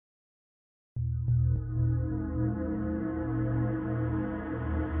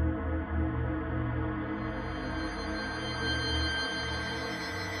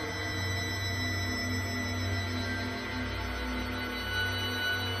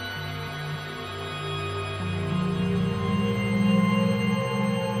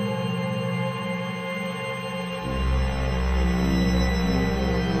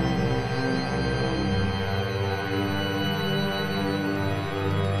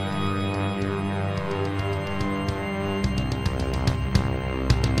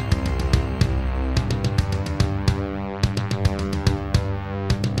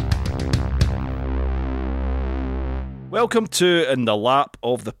Welcome to In the Lap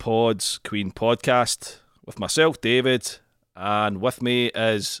of the Pods Queen podcast with myself, David, and with me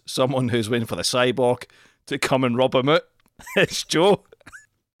is someone who's waiting for the cyborg to come and rub him out. It's Joe.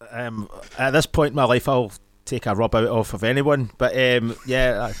 At this point in my life, I'll take a rub out of anyone, but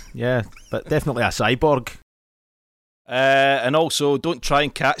but definitely a cyborg. And also, don't try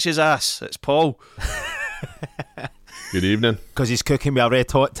and catch his ass. It's Paul. Good evening. Because he's cooking me a red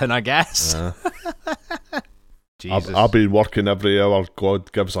hot tin of gas. Jesus. I've been working every hour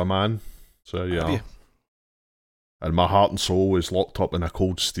God gives a man. So yeah. And my heart and soul is locked up in a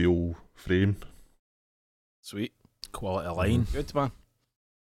cold steel frame. Sweet. Quality line. Good, man.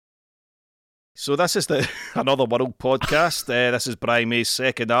 So this is the Another World podcast. This is Brian May's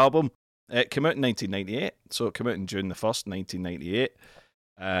second album. It came out in 1998. So it came out in June the 1st,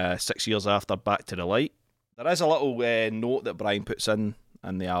 1998. 6 years after Back to the Light. There is a little note that Brian puts in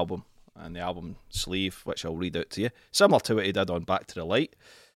the album. And the album sleeve, which I'll read out to you, similar to what he did on Back to the Light.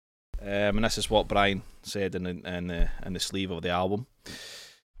 And this is what Brian said in the sleeve of the album.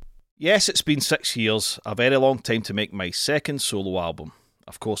 Yes, it's been 6 years, a very long time to make my second solo album.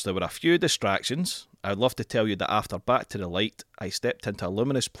 Of course, there were a few distractions. I'd love to tell you that after Back to the Light, I stepped into a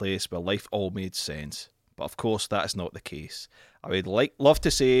luminous place where life all made sense. But of course, that is not the case. I would love to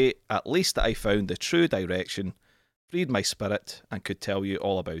say at least that I found the true direction, freed my spirit, and could tell you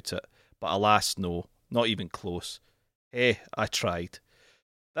all about it. But alas, no, not even close. Hey, I tried.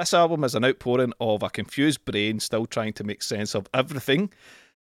 This album is an outpouring of a confused brain still trying to make sense of everything,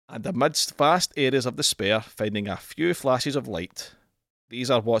 and amidst vast areas of despair, finding a few flashes of light. These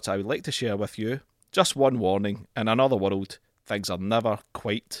are what I would like to share with you. Just one warning, in another world, things are never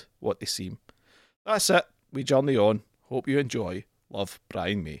quite what they seem. That's it, we journey on. Hope you enjoy. Love,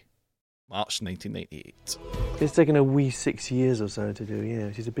 Brian May. March 1998. It's taken a wee 6 years or so to do,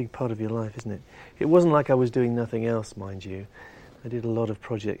 which is a big part of your life, isn't it? It wasn't like I was doing nothing else, mind you. I did a lot of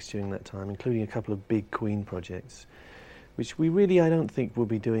projects during that time, including a couple of big Queen projects, which we really, I don't think, will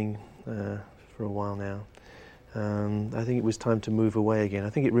be doing for a while now. I think it was time to move away again. I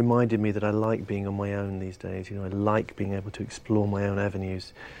think it reminded me that I like being on my own these days. I like being able to explore my own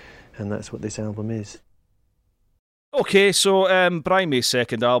avenues, and that's what this album is. Okay, so Brian May's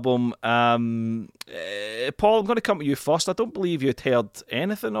second album. Paul, I'm going to come to you first. I don't believe you'd heard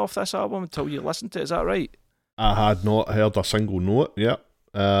anything off this album until you listened to it. Is that right? I had not heard a single note. Yeah.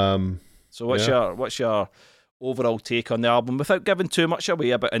 So what's your overall take on the album, without giving too much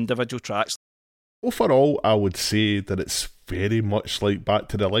away about individual tracks? Overall, I would say that it's very much like Back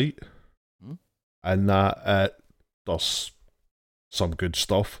to the Light, and that there's some good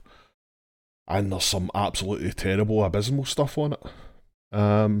stuff. And there's some absolutely terrible, abysmal stuff on it.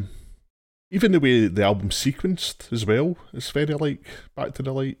 Even the way the album's sequenced as well is very like Back to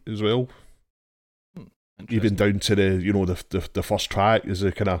the Light as well. Even down to the first track is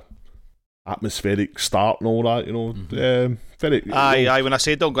a kind of atmospheric start and all that. Very. Aye. When I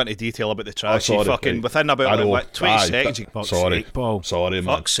say don't go into detail about the track, you fucking within about 20 seconds. Sorry, man.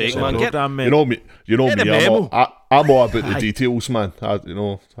 Fuck's sake, man. You know me. I'm all about the details, man. But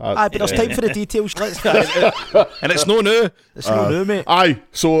there's time for the details. And it's no new. It's no new, mate. Aye.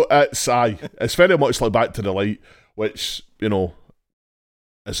 So it's very much like Back to the Light, which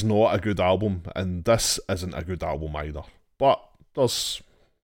is not a good album, and this isn't a good album either. But there's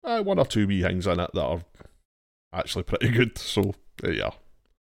one or two wee things in it that are actually pretty good. So yeah.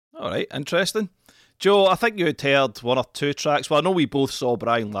 All right, interesting. Joe, I think you had heard one or two tracks. Well, I know we both saw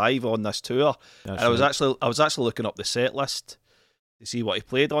Brian live on this tour. And I was actually looking up the set list to see what he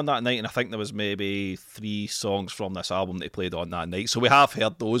played on that night, and I think there was maybe 3 songs from this album that he played on that night. So we have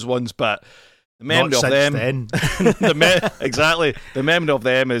heard those ones, but the memory of them, exactly, the memory of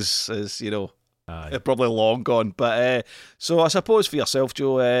them is probably long gone. But so I suppose for yourself,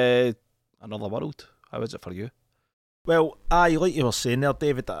 Joe, Another World, how is it for you? Well, like you were saying there,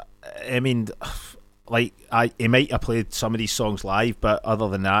 David, I mean, he might have played some of these songs live, but other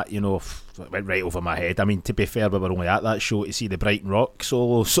than that, it went right over my head. I mean, to be fair, we were only at that show to see the Brighton Rock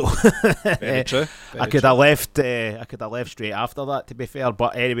solo, so very true. I could have left straight after that, to be fair.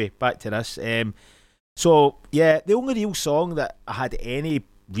 But anyway, back to this. So yeah, the only real song that I had any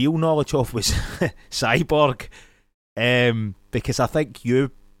real knowledge of was Cyborg, because I think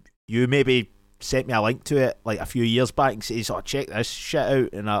you maybe sent me a link to it like a few years back and says, check this shit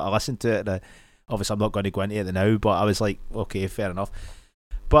out, and I listened to it, and obviously I'm not going to go into it now, but I was like, okay, fair enough.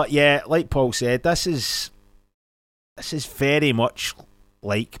 But yeah, like Paul said, this is very much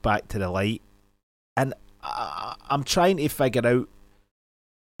like Back to the Light, and I'm trying to figure out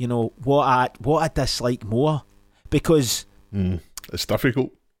what I dislike more, because it's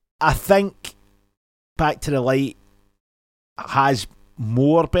difficult. I think Back to the Light has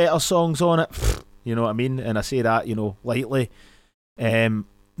more better songs on it. You know what I mean? And I say that, lightly, than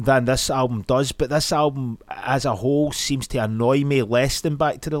this album does. But this album as a whole seems to annoy me less than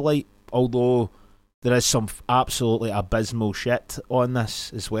Back to the Light, although there is some absolutely abysmal shit on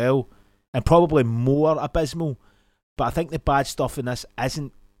this as well, and probably more abysmal. But I think the bad stuff in this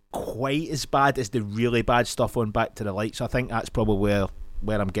isn't quite as bad as the really bad stuff on Back to the Light. So I think that's probably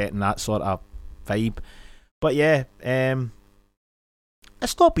where I'm getting that sort of vibe. But yeah,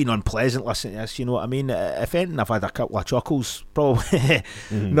 it's not been unpleasant listening to this, you know what I mean? If anything, I've had a couple of chuckles, probably.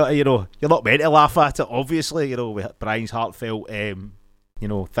 Not, you're not meant to laugh at it, obviously, with Brian's heartfelt,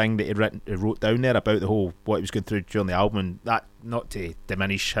 thing that he wrote down there about the whole, what he was going through during the album, and that, not to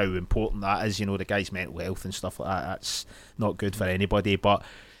diminish how important that is, the guy's mental health and stuff like that, that's not good for anybody, but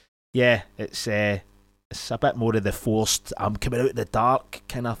yeah, it's a bit more of the forced, I'm coming out of the dark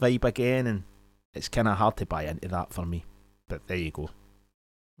kind of vibe again, and it's kind of hard to buy into that for me, but there you go.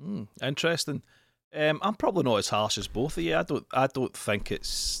 Interesting. I'm probably not as harsh as both of you. I don't think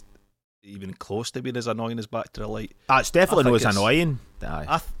it's even close to being as annoying as Back to the Light. It's definitely not as annoying.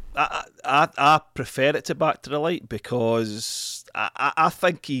 I prefer it to Back to the Light because I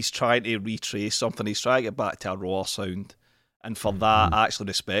think he's trying to retrace something. He's trying to get back to a raw sound, and for that I actually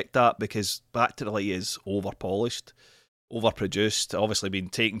respect that, because Back to the Light is over polished, overproduced, obviously been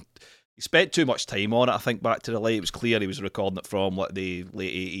taken. He spent too much time on it, I think. Back to the Light, it was clear he was recording it from the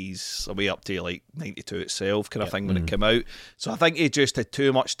late 80s away up to 92 itself kind of thing when it came out. So I think he just had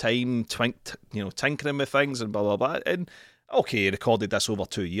too much time tinkering with things and blah blah blah. And okay, he recorded this over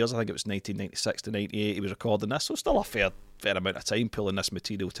 2 years. I think it was 1996 to 98 he was recording this, so still a fair amount of time pulling this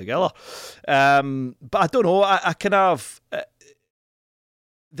material together. But I don't know, I kind of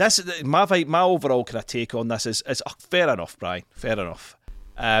this my overall kind of take on this is fair enough, Brian, fair enough.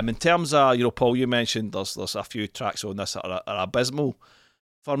 In terms of, Paul, you mentioned there's a few tracks on this that are abysmal.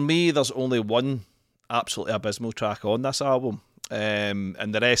 For me, there's only one absolutely abysmal track on this album, and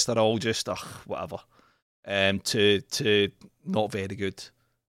the rest are all just whatever, to not very good.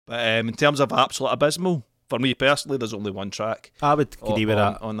 But in terms of absolute abysmal, for me personally, there's only one track. I would agree with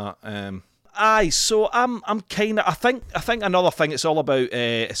that on that. So I'm kind of. I think another thing. It's all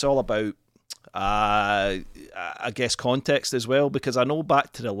about. I guess context as well, because I know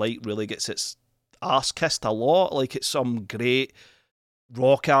Back to the Light really gets its arse kissed a lot, like it's some great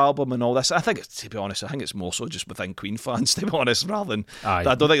rock album and all this. To be honest, I think it's more so just within Queen fans, to be honest, rather than I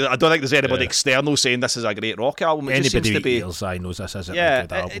don't think there's anybody external saying this is a great rock album. It anybody who feels I knows this isn't a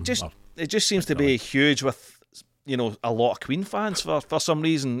good album. It just seems to be huge with a lot of Queen fans for some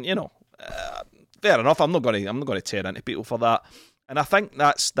reason. Fair enough. I'm not going to tear into people for that. And I think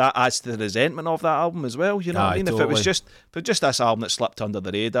that adds to the resentment of that album as well. You know what I mean? Totally. If it was just this album that slipped under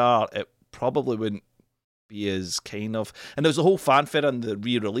the radar, it probably wouldn't be as kind of. And there was a whole fanfare on the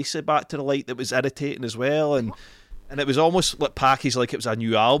re-release of Back to the Light that was irritating as well, and it was almost like packaged like it was a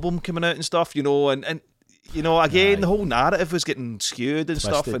new album coming out and stuff. And again, the whole narrative was getting skewed and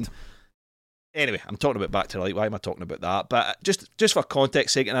stuff. And anyway, I'm talking about Back to the Light. Why am I talking about that? But just for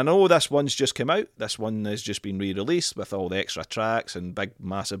context sake, and I know this one's just come out. This one has just been re-released with all the extra tracks and big,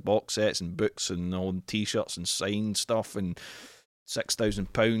 massive box sets and books and all the T-shirts and signed stuff and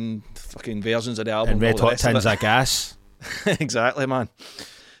 £6,000 fucking versions of the album. And red hot tins of gas. Exactly, man.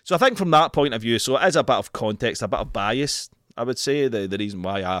 So I think from that point of view, so it is a bit of context, a bit of bias, I would say, the reason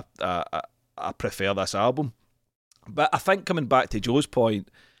why I prefer this album. But I think coming back to Joe's point,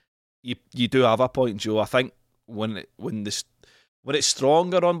 You do have a point, Joe. I think when it's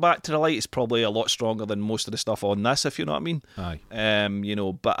stronger on Back to the Light, it's probably a lot stronger than most of the stuff on this, if you know what I mean. Aye.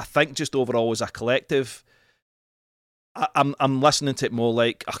 But I think just overall as a collective, I'm listening to it more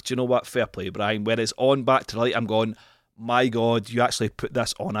like, do you know what? Fair play, Brian. Whereas on Back to the Light, I'm going, my God, you actually put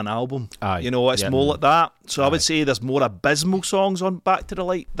this on an album. Aye. It's more like that. So I would say there's more abysmal songs on Back to the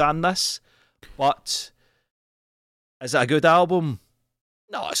Light than this. But is it a good album?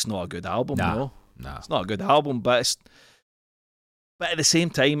 No, it's not a good album. No, it's not a good album. But at the same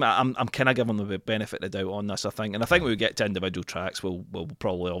time, I'm kind of giving them the benefit of the doubt on this. I think when we get to individual tracks, we'll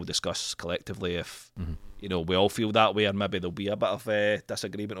probably all discuss collectively if we all feel that way, or maybe there'll be a bit of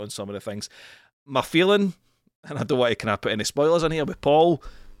disagreement on some of the things. My feeling, and I don't want to kind of put any spoilers in here with Paul,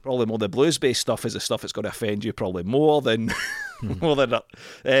 probably more the blues-based stuff is the stuff that's going to offend you probably more than any of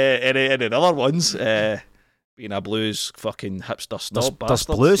the other ones. Being a blues fucking hipster snob bastard.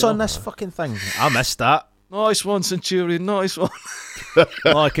 There's blues on this fucking thing. I missed that. Nice one, Centurion. Nice one.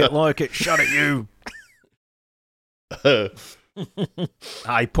 like it. Shut at you.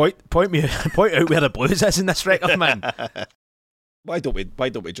 Aye, point out where the blues is in this record, man. Why don't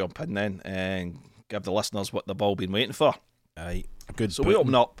we jump in then and give the listeners what they've all been waiting for? Aye, good. So we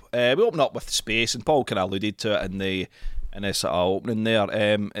open up with Space, and Paul kind of alluded to it in the sort of opening there.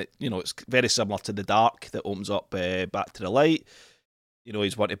 It's very similar to The Dark that opens up Back to the Light.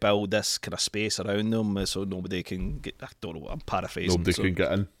 He's wanting to build this kind of space around them so nobody can get. I don't know. I'm paraphrasing. Nobody can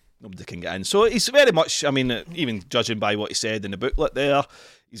get in. Nobody can get in. So he's very much. I mean, even judging by what he said in the booklet there,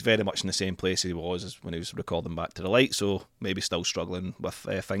 he's very much in the same place he was as when he was recording Back to the Light. So maybe still struggling with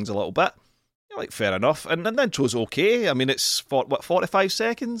things a little bit. Fair enough. And the intro's okay. I mean, it's 45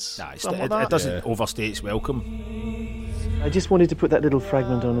 seconds? Nah, it doesn't overstay its welcome. I just wanted to put that little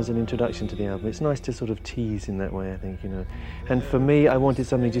fragment on as an introduction to the album. It's nice to sort of tease in that way, I think, And for me, I wanted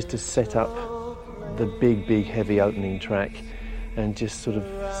something just to set up the big, heavy opening track and just sort of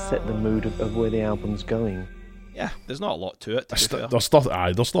set the mood of where the album's going. Yeah, there's not a lot to it. There's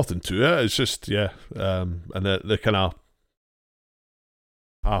nothing to it. It's just, and the kind of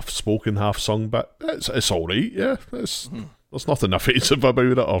half spoken, half sung bit. It's all right. Yeah, there's nothing offensive about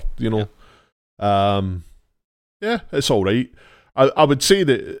it, or yeah, it's all right. I would say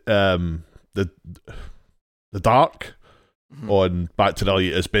that the Dark on Back to the Light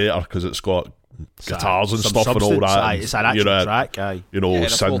is better because it's got guitars and stuff and all that. It's an actual track,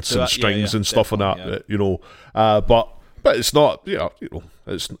 synths and strings and stuff and that. But it's not.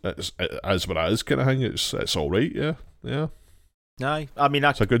 It's as what it is kind of thing. It's all right. Yeah. Aye, I mean,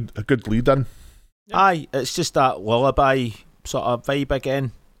 it's a good lead in. Aye, it's just that lullaby sort of vibe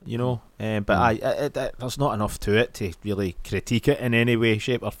again. But there's not enough to it to really critique it in any way,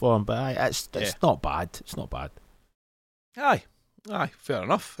 shape or form. But it's not bad. It's not bad. Aye, fair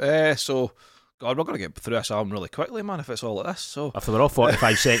enough. So, God, we're going to get through this album really quickly, man, if it's all like this. So, if they were all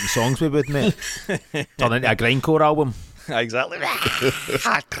 45-second songs, we would, mate. Turn into a grindcore album. Exactly.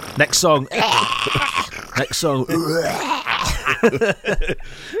 Next song.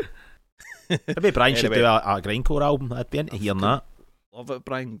 Maybe Brian should do a grindcore album. I'd be into hearing that. Love it,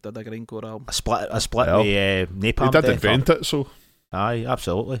 Brian did a grindcore album. A split with Napalm. He did invent it, so. Aye,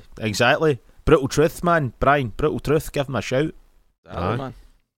 absolutely. Exactly. Brutal Truth, man. Brian, Brutal Truth, give him a shout. Aye, man.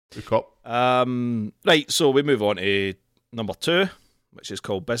 Good cop. Right, so we move on to number 2, which is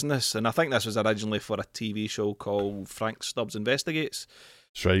called Business, and I think this was originally for a TV show called Frank Stubbs Investigates.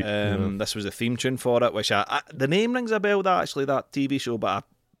 That's right. This was the theme tune for it, which the name rings a bell, that TV show, but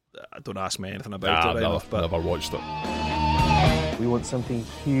I don't ask me anything about it. I've never watched it. We want something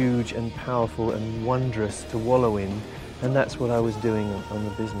huge and powerful and wondrous to wallow in, and that's what I was doing on the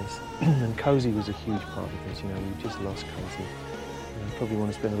Business. And Cozy was a huge part of it. We just lost Cozy. I probably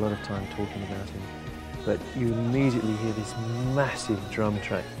want to spend a lot of time talking about him. But you immediately hear this massive drum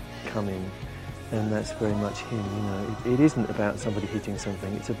track coming, and that's very much him. It isn't about somebody hitting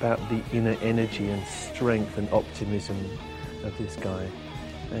something. It's about the inner energy and strength and optimism of this guy.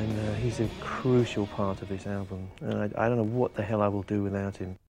 And he's a crucial part of this album. And I don't know what the hell I will do without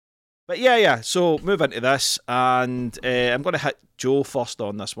him. But yeah. So move into this, and I'm going to hit Joe first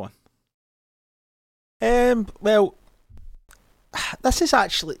on this one. Well, this is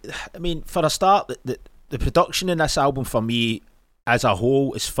actually, I mean, for a start, the production in this album for me as a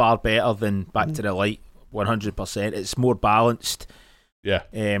whole is far better than Back to the Light. 100%. It's more balanced. Yeah.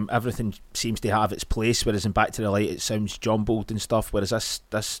 Everything seems to have its place, whereas in Back to the Light it sounds jumbled and stuff, whereas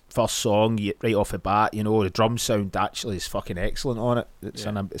this first song, right off the bat, the drum sound actually is fucking excellent on it.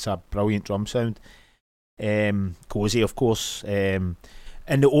 It's a brilliant drum sound. Cozy, of course. And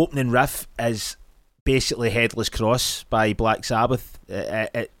the opening riff is basically Headless Cross by Black Sabbath.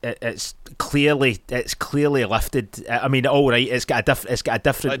 It's clearly lifted. I mean, all right, it's got a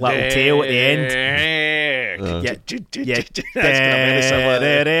different little tail at the end.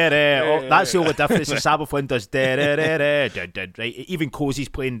 That's the only difference. The Sabbath one does right. Even Cozy's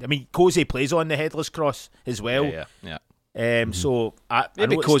playing. I mean, Cozy plays on the Headless Cross as well. Yeah. So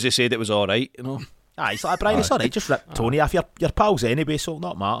maybe Cozy said it was all right. He's like, Brian, it's alright, just rip Tony off your pals anyway, so it'll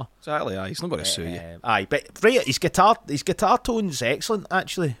not matter. Exactly, he's not going to sue you. But right, his guitar tone's excellent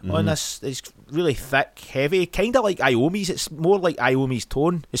actually on this. It's really thick, heavy, kind of like Iommi's. It's more like Iommi's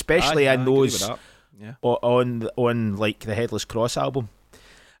tone, especially in those on like the Headless Cross album.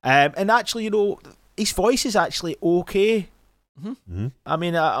 And actually, his voice is actually okay. Mm-hmm. I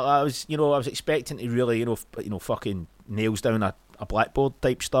mean, I was expecting to really fucking nails down a blackboard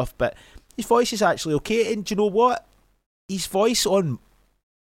type stuff, but his voice is actually okay. And do you know what? His voice on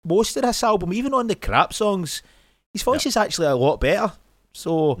most of this album, even on the crap songs, his voice is actually a lot better.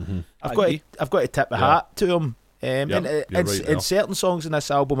 So I've got to tip the hat to him. In certain songs in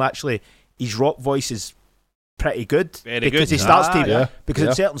this album, actually, his rock voice is pretty good. He starts to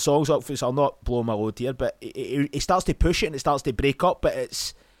in certain songs, I'll not blow my load here, but he starts to push it and it starts to break up, but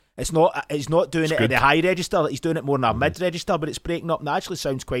it's It's not doing It's it good. at the high register. He's doing it more in a mid register, but it's breaking up and it actually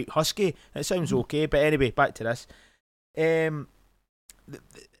sounds quite husky. It sounds okay. But anyway, back to this. The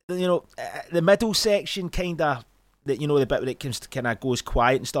middle section kind of, the bit where it comes to kind of goes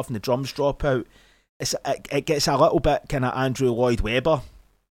quiet and stuff, and the drums drop out. It gets a little bit kind of Andrew Lloyd Webber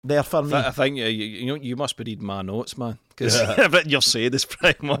there for me. I think you must be reading my notes, man, because everything you're saying is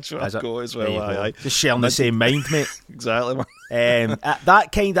pretty much what I've got as well. Aye. Just sharing the same mind, mate. Exactly, man. At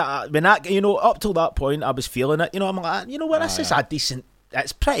that kind of up till that point, I was feeling it. I'm like, this is a decent.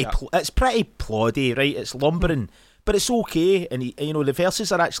 It's pretty. It's pretty ploddy, right? It's lumbering, but it's okay. And the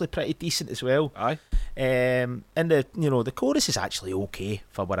verses are actually pretty decent as well. Aye. And the chorus is actually okay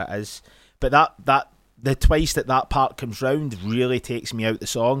for what it is. But that the twice that part comes round really takes me out the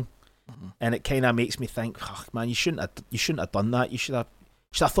song, and it kind of makes me think, oh, man, you shouldn't have done that. You should have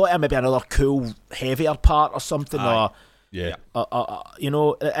thought of maybe another cool, heavier part or something. Aye.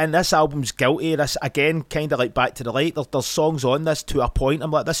 And this album's guilty. This again, kind of like Back to the Light. There's songs on this to a point. I'm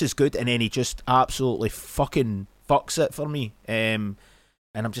like, this is good, and then he just absolutely fucking fucks it for me. And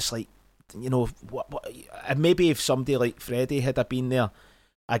I'm just like, what? And maybe if somebody like Freddie had been there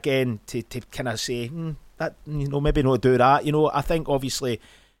again to kind of say that, maybe not do that. I think obviously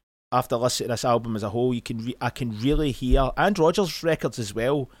after listening to this album as a whole, I can really hear, and Rogers' records as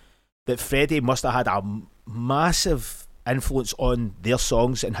well, that Freddie must have had a massive influence on their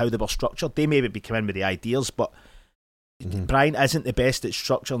songs and how they were structured. They maybe come in with the ideas, but Brian isn't the best at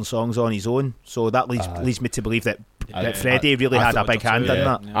structuring songs on his own, so that leads me to believe that Freddie really had a big hand in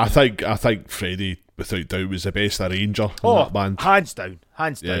that. I think Freddie, without doubt, was the best arranger in that band. Hands down.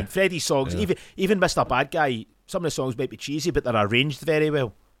 Freddie's songs, even Mr. Bad Guy, some of the songs might be cheesy, but they're arranged very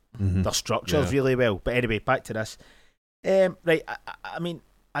well. They're structured really well. But anyway, back to this. Right, I mean,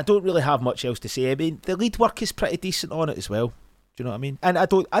 I don't really have much else to say. I mean, the lead work is pretty decent on it as well. Do you know what I mean? And I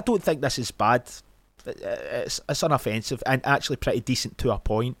don't think this is bad. It's unoffensive and actually pretty decent to a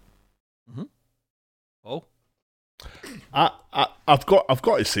point. Oh, I've got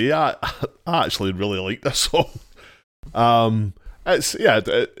to say, I actually really like this song. It's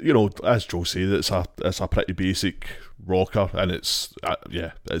as Joe said, it's a pretty basic rocker, and it's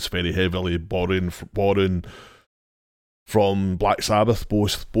very heavily borrowing from Black Sabbath,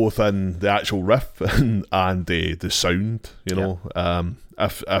 both in the actual riff and the sound.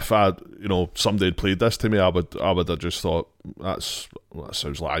 If I somebody had played this to me, I would have just thought that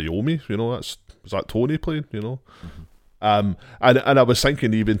sounds like Iommi. Was that Tony playing? And I was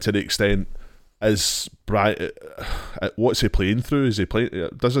thinking, even to the extent, is Brian, what's he playing through? Is he playing?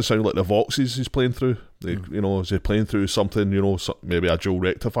 Does it sound like the Voxes he's playing through? Is he playing through something? Maybe a dual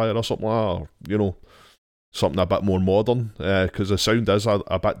rectifier or something like that, or something a bit more modern, because the sound is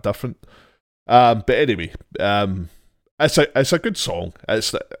a bit different. But anyway, it's a good song.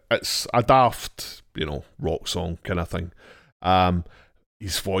 It's a daft, rock song kind of thing.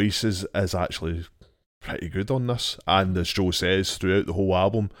 His voice is actually pretty good on this, and as Joe says, throughout the whole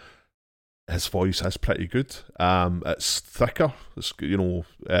album, his voice is pretty good. It's thicker. It's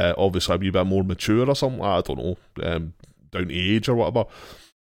obviously a wee bit more mature or something. I don't know, down to age or whatever.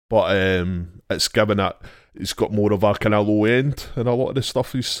 But it's given it. He's got more of a kind of low end in a lot of the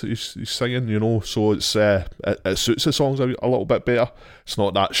stuff he's singing. So it's it suits the songs a little bit better. It's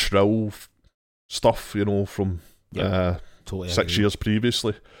not that shrill stuff, from totally 6 years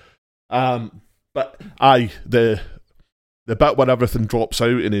previously. But the bit where everything drops out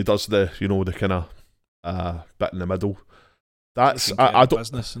and he does the the kind of bit in the middle. That's I don't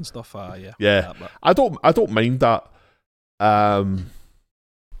business and stuff. Yeah. I don't mind that.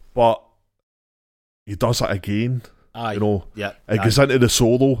 But he does it again. It goes into the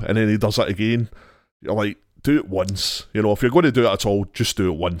solo and then he does it again. You're like, do it once. If you're going to do it at all, just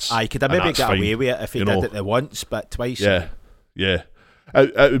do it once. I could have maybe got away with it if he did it once, but twice. Yeah.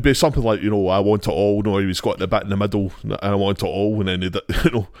 It would be something like, I want it all. He's got the bit in the middle, and I want it all, and then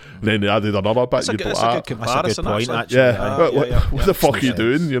then he added another bit. That's a good comparison. That's a good point, actually. Yeah. What the fuck are you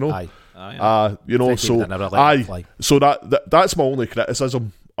doing? So that's my only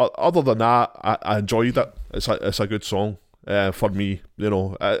criticism. Other than that, I enjoyed it. It's a good song for me.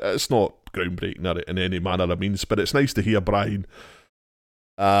 It's not groundbreaking in any manner of means, but it's nice to hear Brian.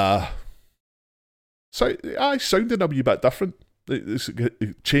 Sounding a wee bit different. It's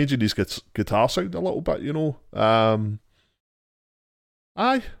changing his guitar sound a little bit. I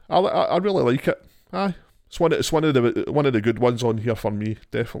really like it. It's one of the good ones on here for me,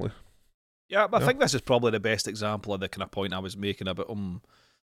 definitely. Yeah, but I think this is probably the best example of the kind of point I was making about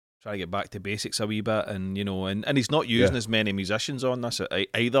trying to get back to basics a wee bit, and and he's not using as many musicians on this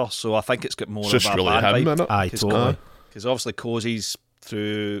either. So I think it's got more It's of just a really band him, vibe. innit? Totally. Because obviously Cozy's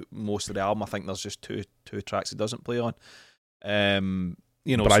through most of the album. I think there's just two tracks he doesn't play on. Brian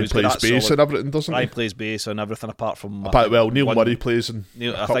plays bass and everything, doesn't Brian he? plays bass and everything apart from Neil Murray plays and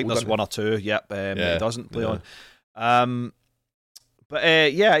I think there's one or two. Yep, that he doesn't play on. But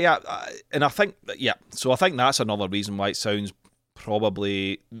and I think so I think that's another reason why it sounds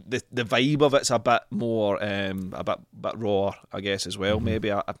probably the vibe of it's a bit more a bit raw, I guess, as well.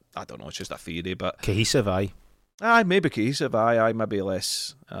 Maybe I don't know. It's just a theory, but cohesive, aye, maybe cohesive, aye, maybe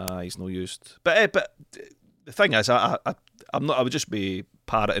less. He's no used, but the thing is, I'm not. I would just be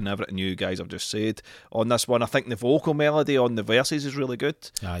parroting everything you guys have just said on this one. I think the vocal melody on the verses is really good.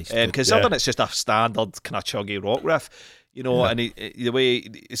 Because other than it's just a standard kind of chuggy rock riff, and the way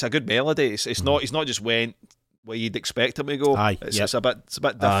it's a good melody. It's not. He's not just went where you'd expect him to go. It's a bit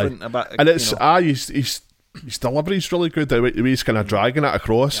different. And it's his delivery's really good. The way he's kind of dragging it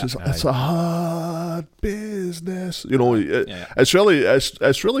across. It's a hard business. It's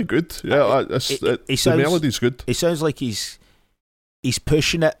really good. Yeah, the melody's good. It sounds like he's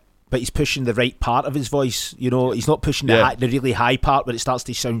pushing it, but he's pushing the right part of his voice. He's not pushing the really high part where it starts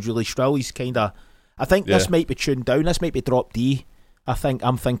to sound really shrill. He's kind of. I think this might be tuned down. This might be drop D.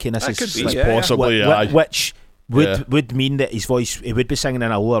 I'm thinking this is possibly which would mean that his voice, he would be singing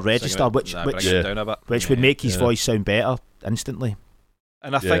in a lower register, which would make his voice sound better instantly.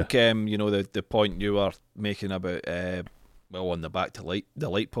 And I think the point you were making about on the Back to the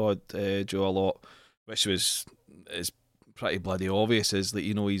Light pod, Joe, a lot, which is pretty bloody obvious, is that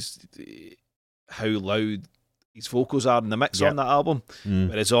he's how loud his vocals are in the mix on that album,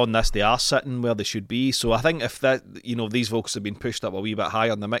 whereas on this they are sitting where they should be. So I think if that these vocals have been pushed up a wee bit high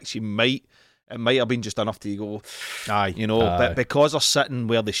on the mix, it might have been just enough to go, but because they're sitting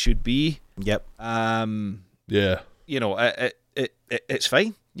where they should be, it's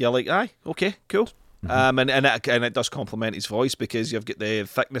fine. You're like, aye, okay, cool. And it does complement his voice because you've got the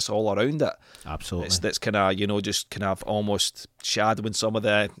thickness all around it. Absolutely, that's kind of just kind of almost shadowing some of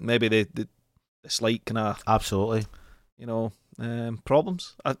the maybe the slight kind of absolutely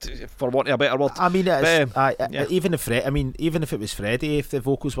problems, for wanting a better word. I mean, even if it was Freddie, if the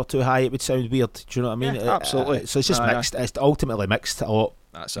vocals were too high, it would sound weird. Do you know what I mean? Absolutely. So it's just mixed. It's ultimately mixed a lot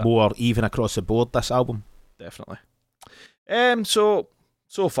more even across the board. This album, definitely. So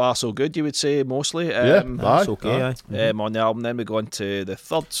far so good, you would say, mostly. It's okay. On the album, then we go on to the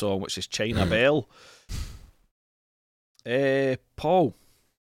third song, which is China Bell. Paul.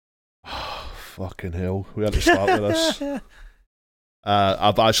 Fucking hell, we had to start with this.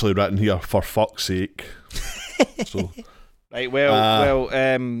 I've actually written here, for fuck's sake. So, right,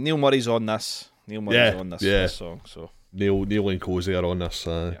 Neil Murray's on this. This song. So Neil and Cozy are on this.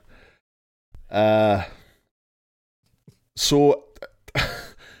 So,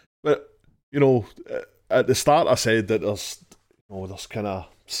 but at the start I said that there's kind of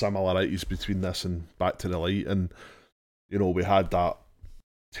similarities between this and Back to the Light, and we had that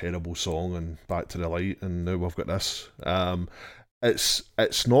terrible song and Back to the Light, and now we've got this.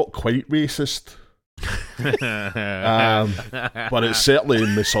 It's not quite racist, but it's certainly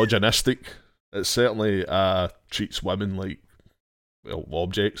misogynistic. It certainly treats women like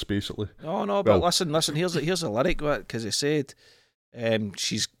objects, basically. No, but listen. Here's a lyric, because it said,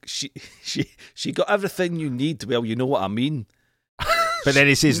 she got everything you need. Well, you know what I mean. But then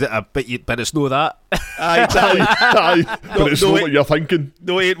he says that, but it's no that. Aye. But it's not what you're thinking.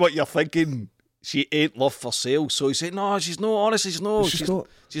 No, it ain't what you're thinking. She ain't love for sale. So he said, no, she's no. Honestly, she's not.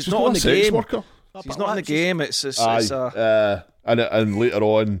 She's not in the game. Worker. She's not in the game. It's and later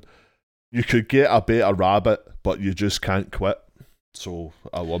on, you could get a better rabbit, but you just can't quit. So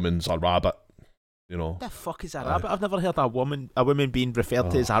a woman's a rabbit. The fuck is a rabbit? I've never heard a woman being referred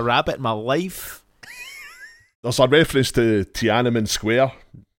to as a rabbit in my life. There's a reference to Tiananmen Square,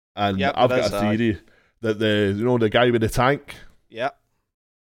 and I've got a theory that the guy with the tank, he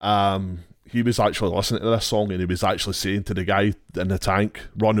was actually listening to this song, and he was actually saying to the guy in the tank,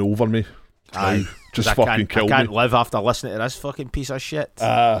 "Run over me, just fucking kill me." I can't live after listening to this fucking piece of shit.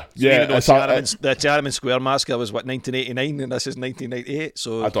 The Tiananmen Square massacre was 1989, and this is 1998,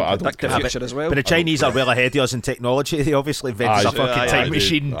 so I don't predict the future as well. But the Chinese are well ahead of us in technology. They obviously invented a fucking time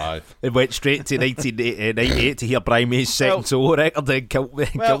machine. They went straight to 1998 to hear Brian May's second solo record and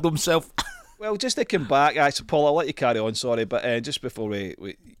killed himself. Well, just to come back, actually, Paul, I'll let you carry on, sorry, but just before we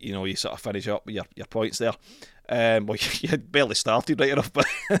you sort of finish up with your points there. You had barely started right enough, but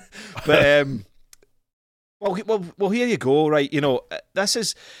well, here you go, right? This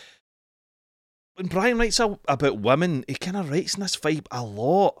is when Brian writes about women, he kind of writes in this vibe a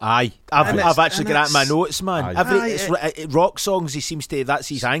lot. I've actually got that in my notes, man. Rock songs, he seems to, that's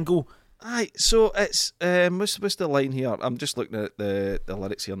his angle. Aye, so it's what's the line here? I'm just looking at the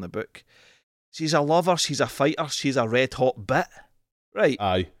lyrics here in the book. She's a lover, she's a fighter, she's a red hot bit. Right.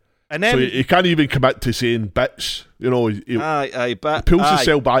 Aye. And then So he can't even commit to saying bitch. You know, he but pulls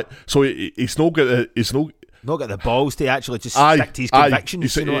himself back. So he's not Not got the balls to actually just Aye, stick to his aye.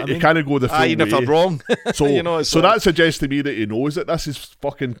 convictions. You know what I He mean? can't go the full even if way. I'm wrong. So, You know, it's so like- that suggests to me that he knows that this is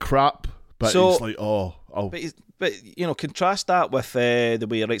fucking crap. But So- he's like, But you know, contrast that with the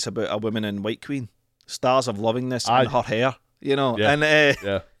way he writes about a woman in White Queen, stars of lovingness Aye. and her hair. You know, Yeah. and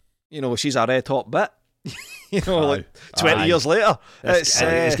yeah. you know, she's a red hot bit. You know, Aye. like 20 Aye. years later, It's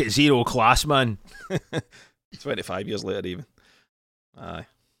got zero class, man. 25 years later, even. Aye.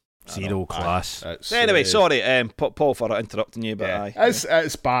 Zero class. It's, Anyway, sorry, Paul, for interrupting you, but yeah. aye.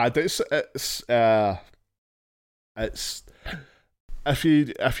 It's bad. It's if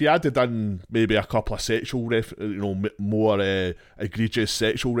you had done maybe a couple of sexual more egregious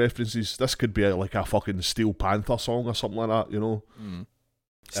sexual references, this could be like a fucking Steel Panther song or something like that. You know. Mm.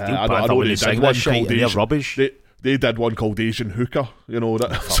 Steel I Panther know when they they did sing one this shit called and they're Asian- rubbish. They did one called Asian Hooker. You know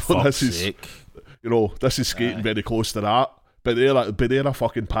that. For So fuck's this is sake. this is skating Aye. very close to that. But they're a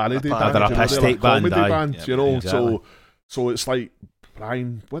fucking parody A band. parody. They're a you know, piss they're take band, comedy aye. band. Yeah, You know, exactly. so it's like,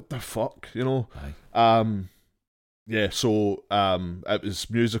 Brian, what the fuck, you know? Aye. Yeah, so it was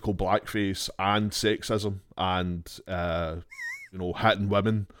musical blackface and sexism and hitting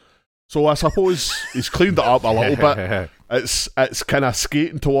women. So I suppose he's cleaned it up a little bit. It's kind of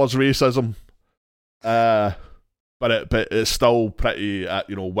skating towards racism, but it's still pretty.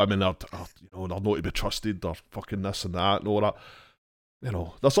 Women are they're not to be trusted. They're fucking this and that and all that. You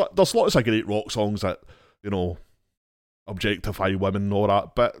know, there's lots of great rock songs that objectify women and all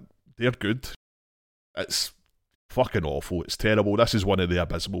that, but they're good. It's fucking awful. It's terrible. This is one of the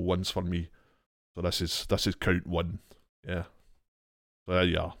abysmal ones for me. So this is count one. Yeah. So there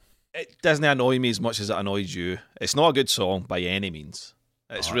you are. It doesn't annoy me as much as it annoys you. It's not a good song by any means.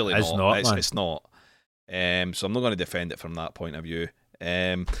 It's Oh, really it's not. not, It's, man. it's not. So I'm not going to defend it from that point of view.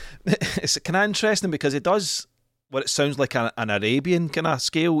 It's kind of interesting because it does what it sounds like an Arabian kind of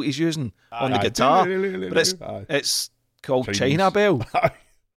scale he's using on the guitar. But it's called Chinese. China Bell,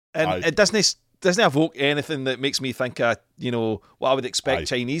 and Aye. it doesn't evoke anything that makes me think of what I would expect Aye.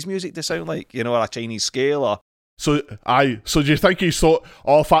 Chinese music to sound like, or a Chinese scale or. So do you think he thought,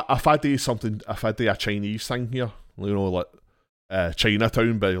 if I do something, if I do a Chinese thing here, like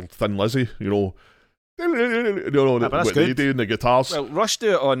Chinatown by Thin Lizzy, but that's what they good. do in the guitars. Well, Rush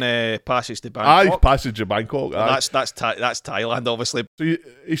do it on Passage to Bangkok. Aye, Passage of Bangkok. Well, Aye. that's Thailand, obviously. So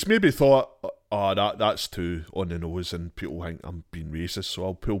he's maybe thought, that's too on the nose, and people think I'm being racist, so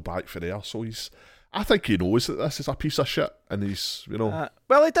I'll pull back for there. So I think he knows that this is a piece of shit, and he's, Well,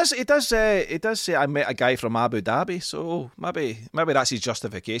 it does say I met a guy from Abu Dhabi, so maybe that's his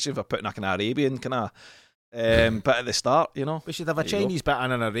justification for putting like an Arabian kind of bit at the start, We should have a There you go. Chinese bit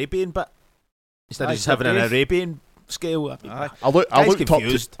and an Arabian bit instead Aye, of just having an Dave. Arabian scale. Aye. I looked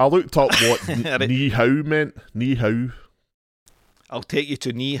confused. up what ni hao meant. Ni hao. I'll take you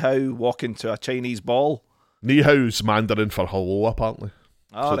to Ni Hao, walking to a Chinese ball. Ni hao's Mandarin for hello, apparently.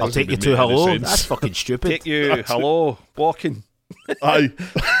 Oh, So I'll doesn't take you even to make any hello. sense. That's fucking stupid. take you, hello, walking. Aye.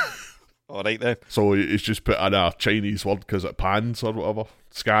 All right then. So he's just put in a Chinese word because it pans or whatever.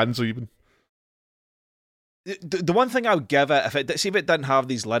 Scans even. The one thing I would give it, if it didn't have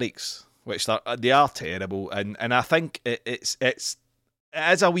these lyrics, which they are terrible, and I think it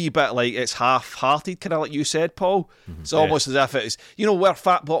is a wee bit like it's half-hearted, kind of like you said, Paul. It's almost as if it's where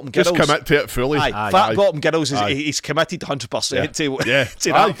Fat Bottom Girls. Just commit to it fully. Aye, Fat Bottom Girls Aye. he's committed 100% to Yeah. to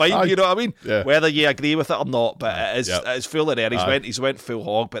that Aye, vibe. aye. You know what I mean? Yeah. Whether you agree with it or not, but it is Yep. it's full of there. Aye. He's went full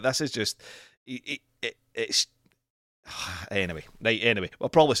hog, but this is just it's anyway. Right, anyway,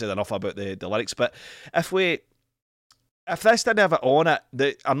 we've probably said enough about the lyrics, but if this didn't have it on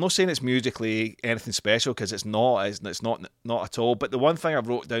it, I'm not saying it's musically anything special because it's not. It's not at all. But the one thing I've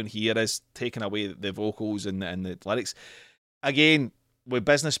wrote down here is taking away the vocals and the lyrics. Again, with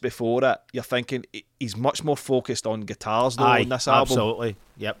Business before it, you're thinking he's much more focused on guitars though Aye, on this album. absolutely.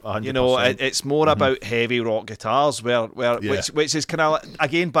 Yep, 100%. It's more about heavy rock guitars, which is kind of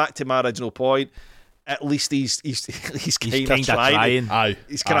again back to my original point. At least he's kind of trying. Aye.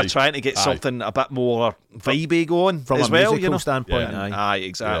 He's kind Aye. of trying to get Aye. something a bit more vibey going From as a well. musical standpoint. Yeah. Aye. Aye,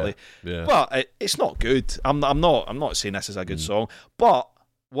 exactly. Yeah. But it's not good. I'm not saying this is a good song. But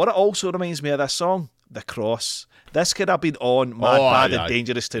what it also reminds me of this song, The Cross. This could have been on Mad, Oh, Bad aye, and aye.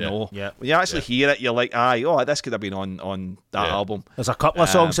 Dangerous to Yeah. Know. Yeah. When you actually hear it, you're like, this could have been on that Yeah. album. There's a couple of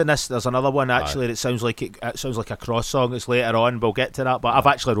songs in this. There's another one actually that sounds like it sounds like a Cross song. It's later on. We'll get to that, but I've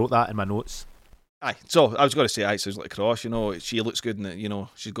actually wrote that in my notes. Aye, so I was going to say, sounds like a cross. She looks good in the,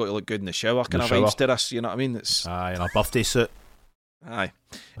 she's got to look good in the shower. Kind of vibes to this. You know what I mean? It's Aye, in a birthday suit. Aye.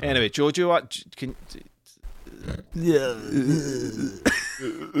 Anyway, Jojo, what can?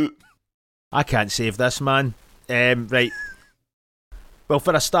 I can't save this, man. Right. Well,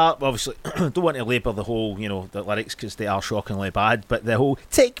 for a start, obviously, don't want to labour the whole, the lyrics because they are shockingly bad. But the whole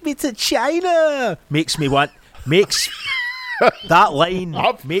 "Take me to China" makes that line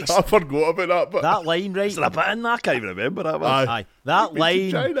I makes forgot about that. But that line right. Is there a bit in that? I can't even remember that one. Aye, that me to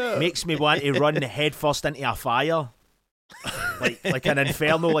line China. makes me want to run headfirst into a fire. like an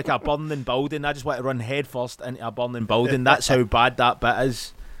inferno, like a burning building. I just want to run headfirst into a burning building. That's how bad that bit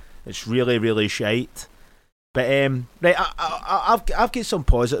is. It's really, really shite. But right, I've got some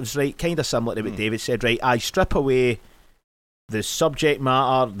positives. Right, kind of similar to what David said. Right, I strip away the subject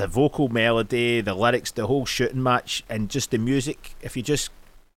matter, the vocal melody, the lyrics, the whole shooting match, and just the music. If you just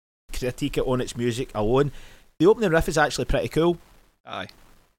critique it on its music alone, the opening riff is actually pretty cool. Aye.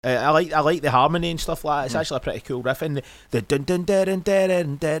 I like the harmony and stuff like that. It's actually a pretty cool riff, and the dun dun dun dun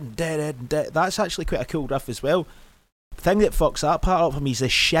dun dun dun dun, that's actually quite a cool riff as well. The thing that fucks that part up for me is the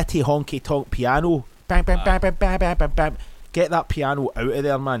shitty honky tonk piano. Bang bang bang bang bang bang bang bang. Get that piano out of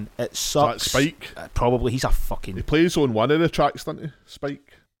there, man. It sucks. Is that Spike? Probably. He's a He fucking. plays on one of the tracks, doesn't he?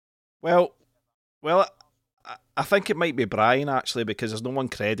 Spike. Well, I think it might be Brian actually because there's no one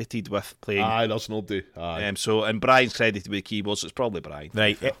credited with playing. Aye, there's nobody. Aye. And Brian's credited with the keyboards, so it's probably Brian.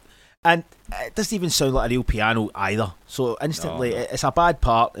 Right. And it doesn't even sound like a real piano either. So instantly, it's a bad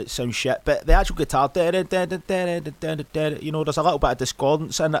part. It sounds shit. But the actual guitar, there's a little bit of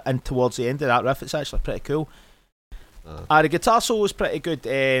discordance in it, and towards the end of that riff, it's actually pretty cool. The guitar solo is pretty good.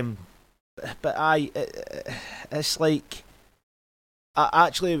 But it's like,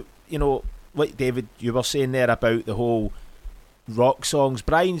 actually, like David, you were saying there about the whole rock songs.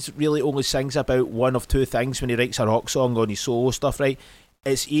 Brian's really only sings about one of two things when he writes a rock song on his solo stuff, right?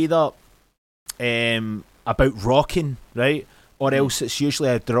 It's either about rocking, right, or else it's usually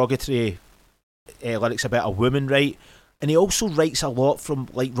a derogatory lyrics about a woman, right? And he also writes a lot from,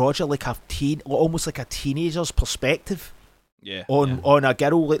 like Roger, like almost like a teenager's perspective. Yeah. On a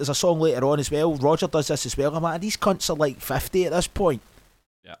girl. Like there's a song later on as well. Roger does this as well. I'm like, these cunts are like 50 at this point.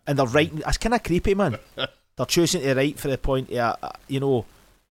 Yeah. And they're writing. It's kind of creepy, man. They're choosing to write for the point of,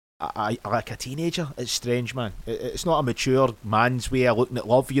 like a teenager. It's strange, man. It's not a mature man's way of looking at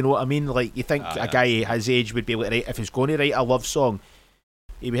love. You know what I mean? Like you think a guy his age would be able to write, if he's going to write a love song,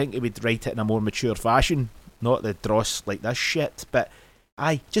 you would think he would write it in a more mature fashion, not the dross like this shit. But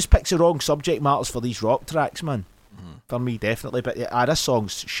just picks the wrong subject matters for these rock tracks, man. For me, definitely. But this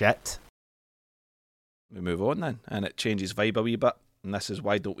song's shit. We move on then, and it changes vibe a wee bit. And this is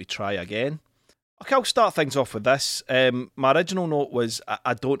Why Don't We Try Again? Okay, I'll start things off with this. My original note was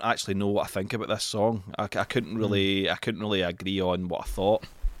I don't actually know what I think about this song. I couldn't really agree on what I thought,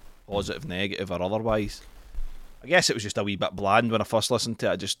 positive, negative, or otherwise. I guess it was just a wee bit bland when I first listened to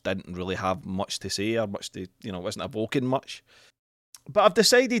it. I just didn't really have much to say or much to, it wasn't evoking much. But I've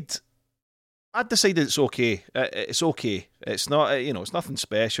decided it's okay. It's okay. It's not, it's nothing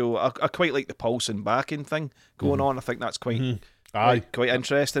special. I quite like the pulsing backing thing going on. I think that's quite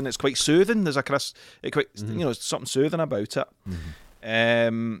interesting. It's quite soothing. There's there's something soothing about it.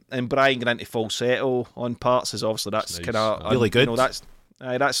 And Brian getting into falsetto on parts is obviously that's nice. Kind of really good.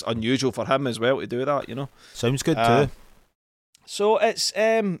 That's unusual for him as well to do that. Sounds good too. So it's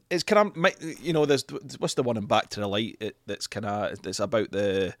kind of, there's what's the one in Back to the Light? It's about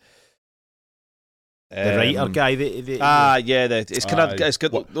the writer guy. It's kind of it's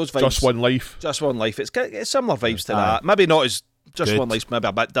got those vibes. Just One Life. It's similar vibes to that. Maybe not as Just One Life. Maybe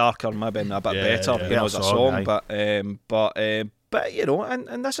a bit darker. Maybe a bit better. As a song. But and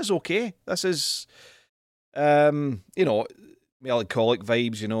this is okay. This is melancholic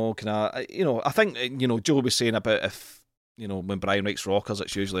vibes. I think Joe was saying about if. When Brian writes rockers,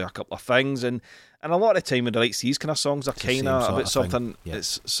 it's usually a couple of things, and a lot of the time when he writes these kind of songs, are kind of about something. Yeah.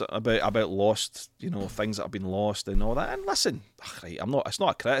 It's about lost, things that have been lost and all that. And listen, right, it's not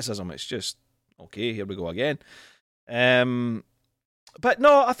a criticism. It's just okay. Here we go again. But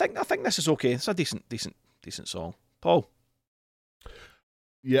no, I think this is okay. It's a decent song. Paul.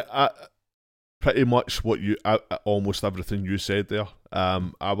 Yeah, pretty much what almost everything you said there.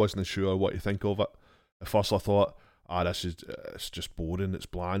 I wasn't sure what you think of it. At first, I thought, it's just boring, it's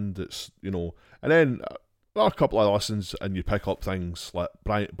bland, it's, and then there are a couple of listens and you pick up things like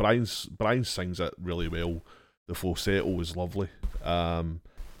Brian sings it really well, the falsetto is lovely, and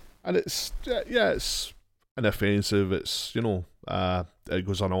it's inoffensive, it's, it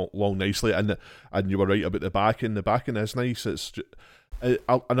goes on along nicely, and you were right about the backing is nice, it's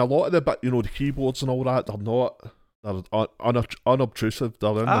and a lot of the the keyboards and all that, they're unobtrusive. They're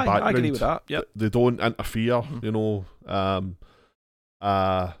in the background. I agree with that. Yep. They don't interfere.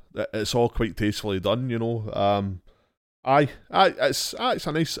 It's all quite tastefully done. It's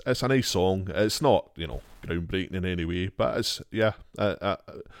a nice song. It's not groundbreaking in any way, but it's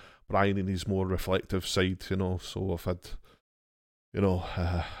Brian in his more reflective side. So I've had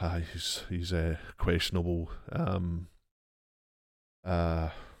he's questionable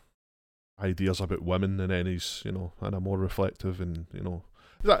ideas about women, and then he's and a more reflective and in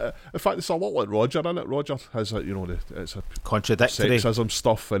fact it's a lot like Roger, isn't it? Roger has it's a contradictory sexism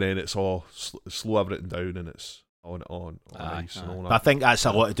stuff, and then it's all slow everything down, and it's on ice and all that. I think that's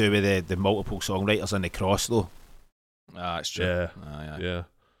a lot to do with the multiple songwriters in the cross, though. It's true. Yeah.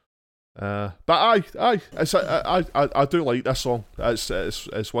 But I do like this song.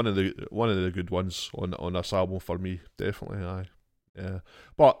 It's one of the good ones on this album for me, definitely.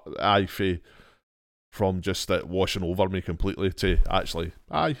 But from just it washing over me completely to actually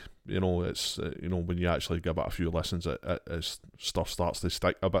it's when you actually give it a few listens, it stuff starts to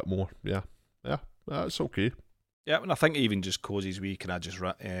stick a bit more. It's okay. Yeah, and I think it even just causes wee kind of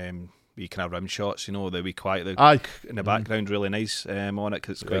rim shots, the wee quiet in the background, really nice on it,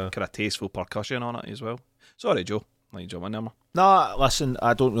 because it's quite kind of tasteful percussion on it as well. Sorry, Joe, let you jump in there. No, listen,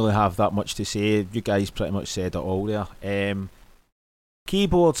 I don't really have that much to say. You guys pretty much said it all there.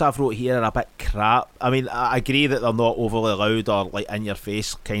 Keyboards I've wrote here are a bit crap. I mean, I agree that they're not overly loud or like in your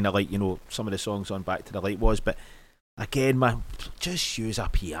face, kind of like some of the songs on Back to the Light was, but again, man, just use a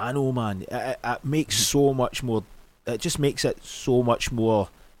piano, man. It makes so much more. It just makes it so much more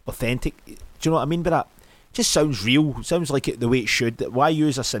authentic. Do you know what I mean by that? It just sounds real. It sounds like it the way it should. Why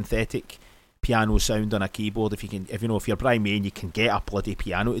use a synthetic piano sound on a keyboard if you're Brian May and you can get a bloody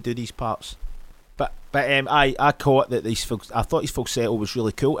piano to do these parts? But I caught that I thought his falsetto was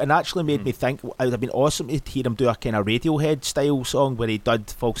really cool, and actually made me think it would have been awesome to hear him do a kind of Radiohead style song where he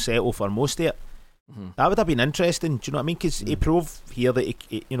did falsetto for most of it. That would have been interesting. Do you know what I mean? Because he proved here that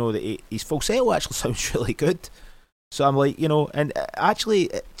his falsetto actually sounds really good. So I'm like, and actually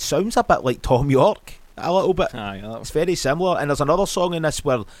it sounds a bit like Tom York a little bit. It's very similar. And there's another song in this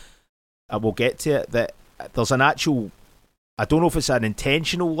where I will get to it, that there's an actual, I don't know if it's an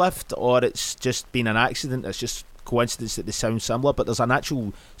intentional lift or it's just been an accident. It's just coincidence that they sound similar. But there's an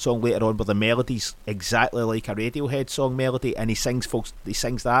actual song later on where the melody's exactly like a Radiohead song melody, and he sings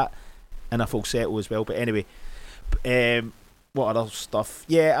that in a falsetto as well. But anyway, what other stuff?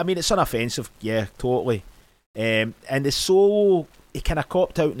 Yeah, I mean, it's unoffensive. Yeah, totally. And the solo, he kind of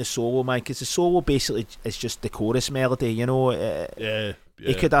copped out in the solo, man, because the solo basically is just the chorus melody,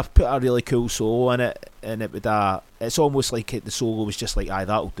 He could have put a really cool solo in it, and it would it's almost like the solo was just like, aye,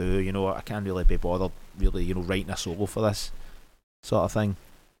 that'll do, I can't really be bothered really, writing a solo for this sort of thing.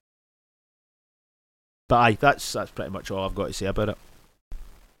 But aye, that's pretty much all I've got to say about it.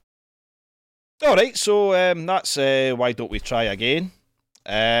 Alright, so that's Why Don't We Try Again?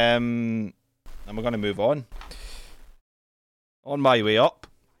 And we're going to move on. On My Way Up.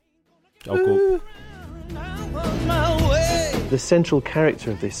 I'll go. The central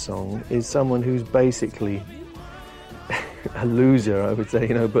character of this song is someone who's basically a loser, I would say,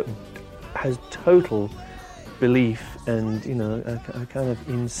 but has total belief and, a kind of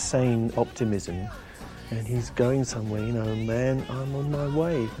insane optimism. And he's going somewhere, man, I'm on my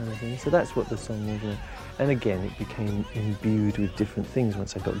way, kind of thing. So that's what the song was. And again, it became imbued with different things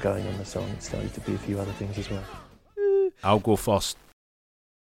once I got going on the song. It started to be a few other things as well. I'll go first.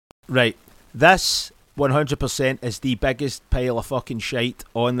 Right, this 100% is the biggest pile of fucking shite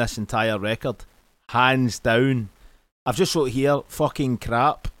on this entire record, hands down. I've just wrote here, fucking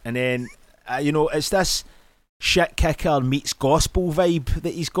crap, and then it's this shit kicker meets gospel vibe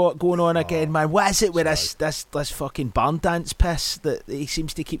that he's got going on again, man. What is it with this fucking barn dance piss that he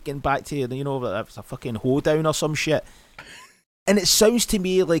seems to keep getting back to? It's a fucking hoedown or some shit. And it sounds to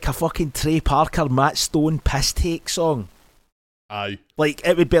me like a fucking Trey Parker, Matt Stone piss take song. Aye. Like,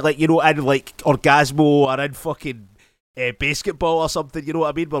 it would be like, in like Orgasmo or in fucking basketball or something, you know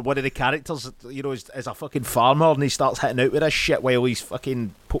what I mean? Where one of the characters, is a fucking farmer and he starts hitting out with this shit while he's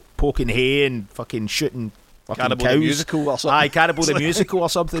fucking poking hay and fucking shooting fucking Cannibal cows. the Musical or something. Aye, Cannibal the Musical or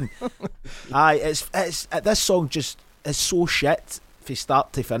something. Aye, it's this song just is so shit from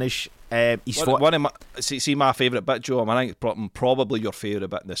start to finish. One of my favourite bit, Joe, I think probably your favourite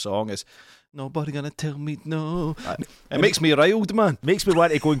bit in the song is nobody gonna tell me no. It makes me riled, man. Makes me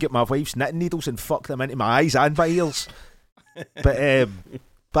want to go and get my wife's knitting needles and fuck them into my eyes and my ears. But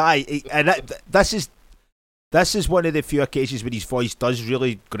aye, and this is This is one of the few occasions when his voice does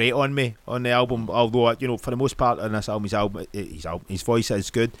really great on me on the album. Although, you know, for the most part on this album, his voice is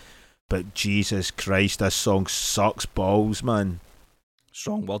good. But Jesus Christ, this song sucks balls, man.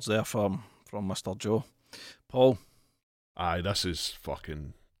 Strong words there from Mr. Joe. Paul? Aye, this is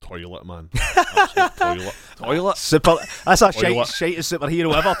fucking toilet, man. Absolute toilet. Toilet? That's a Toilet. shitest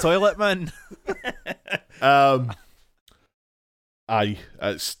superhero ever, Toilet, man. Aye,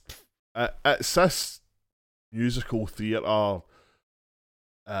 it's this musical theatre. Go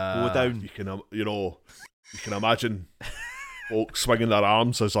down. You can imagine folks swinging their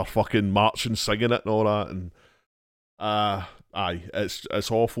arms as they're fucking marching, singing it and all that, and aye,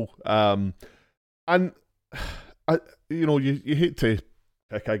 it's awful. And you hate to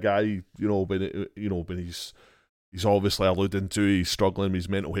pick a guy, when he's obviously alluding to he's struggling with his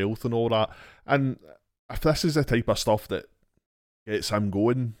mental health and all that. And if this is the type of stuff that gets him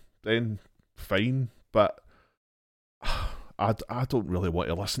going, then fine. But I don't really want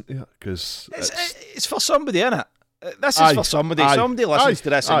to listen to it because it's for somebody, innit? This is for somebody. Somebody listens to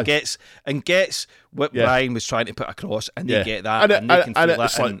this and gets what Brian was trying to put across, and they get that, and they can feel it.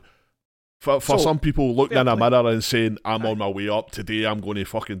 Like, for some people looking in a mirror and saying, "I'm on my way up today. I'm going to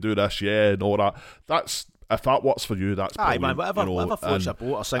fucking do this, and all that." If that works for you, that's brilliant. Man, whatever floats your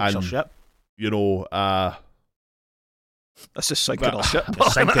boat or sinks your ship. This is sinking our ship.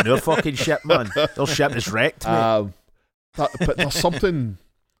 It's sinking our fucking ship, man. Their ship is wrecked, mate. But there's something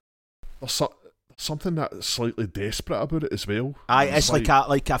that's slightly desperate about it as well. Aye, it's like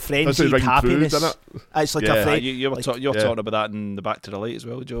a frenzied happiness. It's like a friend. You're talking about that in the Back to the Light as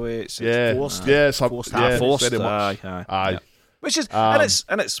well, Joey. It's forced. Forced. Aye. Which is,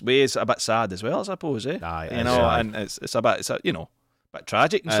 in its ways, a bit sad as well, I suppose. Aye, and it's a bit, a bit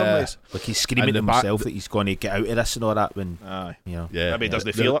tragic in some ways. Like he's screaming to himself that he's going to get out of this and all that. When maybe he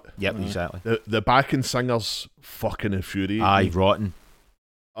doesn't feel it. Yep, exactly. The backing singer's fucking infuriating. Aye, rotten.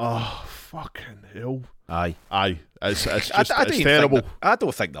 Oh, fucking hell. Aye. It's just it's terrible. I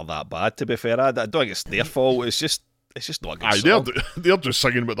don't think they're that bad, to be fair. I don't think it's their fault. It's just not a good song. They're just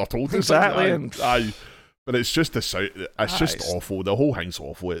singing what they're told to exactly. Aye. But it's just the sound. It's just awful. The whole thing's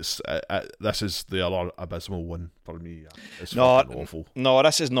awful. It's this is the other abysmal one for me. It's fucking awful. No,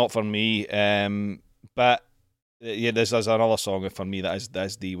 this is not for me. But there's another song for me that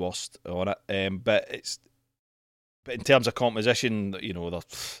is the worst on it. But in terms of composition,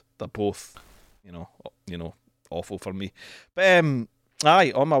 they're both, awful for me. But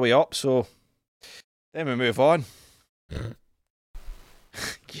aye, on my way up. So then we move on.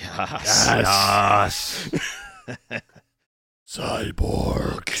 Yes.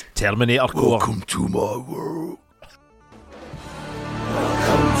 Cyborg. Terminator Core. Welcome to my world.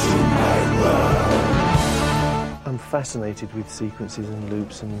 I'm fascinated with sequences and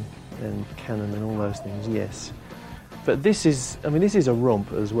loops and canon and all those things, yes. But this is a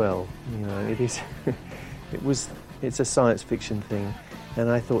romp as well. It is. It's a science fiction thing. And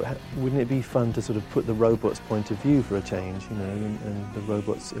I thought, wouldn't it be fun to sort of put the robot's point of view for a change, and the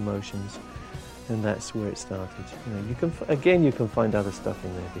robot's emotions, and that's where it started. You can find other stuff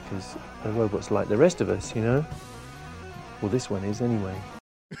in there because the robot's like the rest of us, Well, this one is anyway.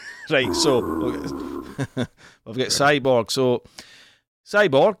 Right, so we've got Cyborg. So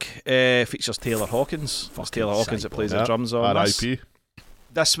Cyborg features Taylor Hawkins. It's Taylor Hawkins that plays the drums on this. R.I.P.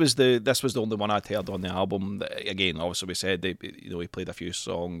 This was the only one I'd heard on the album. Again, obviously we said he played a few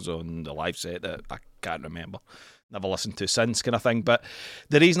songs on the live set that I can't remember, never listened to since, kind of thing. But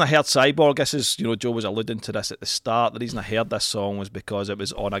the reason I heard Cyborg, this is, Joe was alluding to this at the start. The reason I heard this song was because it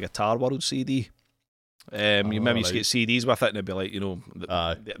was on a Guitar World CD. You remember you used to get CDs with it, and it'd be like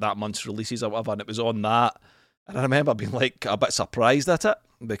that month's releases or whatever, and it was on that. And I remember being like a bit surprised at it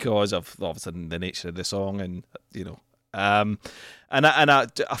because of obviously the nature of the song, and and I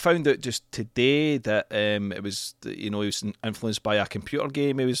found out just today that it was he was influenced by a computer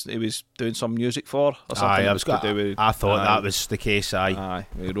game he was doing some music for or something. I thought that was the case. Aye,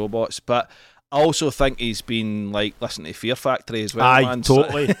 with robots, but I also think he's been listening to Fear Factory as well. Aye, man.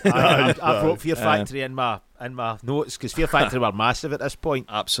 totally. I wrote Fear Factory in my notes because Fear Factory were massive at this point.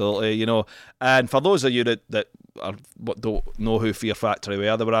 Absolutely, And for those of you that don't know who Fear Factory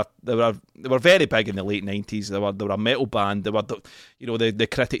were, they were very big in the late 90s. They were a metal band. They were the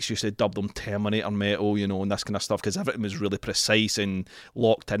critics used to dub them Terminator metal, and this kind of stuff because everything was really precise and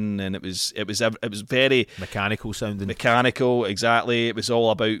locked in, and it was very mechanical sounding. Mechanical, exactly. It was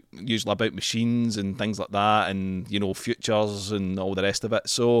all usually about machines and things like that, and futures and all the rest of it.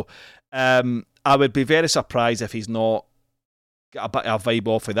 So I would be very surprised if he's not get a bit of a vibe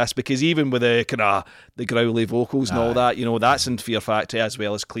off of this, because even with the kind of the growly vocals and all that, that's in Fear Factory, as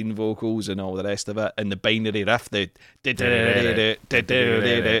well as clean vocals and all the rest of it, and the binary riff, it's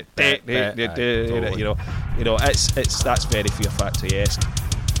that's very Fear Factory-esque.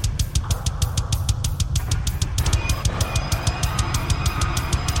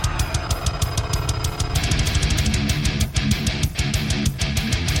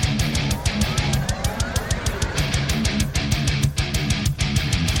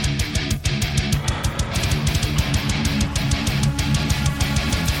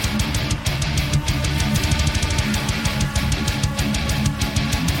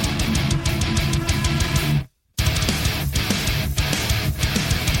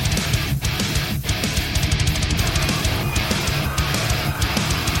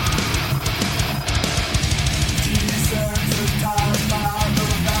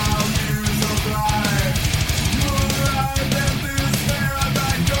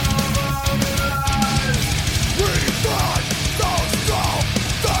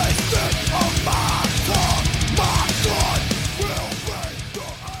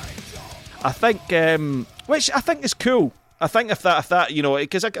 I think, which I think is cool. I think if that,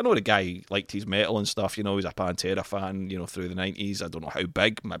 because I know the guy liked his metal and stuff. He was a Pantera fan, through the 90s. I don't know how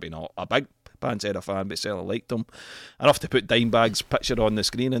big, maybe not a big Pantera fan, but certainly liked them enough to put Dimebag's picture on the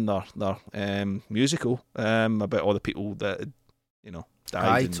screen in their musical about all the people that died.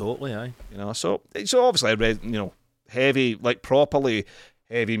 Aye, totally, aye. So obviously I read, heavy, like properly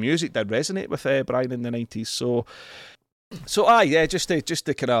heavy music did resonate with Brian in the 90s. So aye, yeah, just to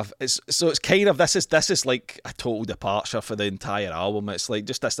kind of, it's kind of, this is like a total departure for the entire album. It's like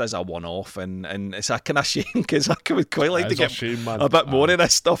just this is a one-off, and it's a kind of shame, because I would quite like to get a bit more of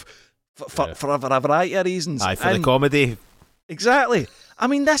this stuff for a variety of reasons. Aye, for the comedy. Exactly. I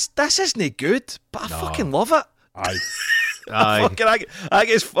mean, this isn't good, but I fucking love it. Aye. I think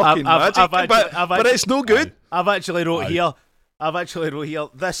it's fucking magic, but it's no good. I've actually wrote here,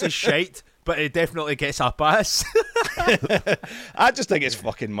 this is shite, but it definitely gets a pass. I just think it's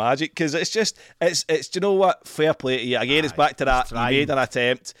fucking magic, because it's do you know what? Fair play to you. Again, it's back to that. You made an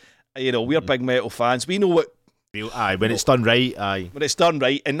attempt. We're big metal fans. We know what. When it's done right, aye. When it's done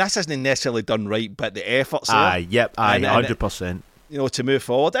right, and this isn't necessarily done right, but the effort's there. Aye, yep, aye, 100%. To move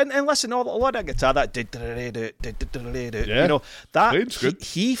forward, and listen, a lot of guitar that that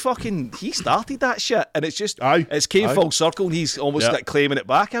he started that shit, and it's just it's came full circle, and he's almost like claiming it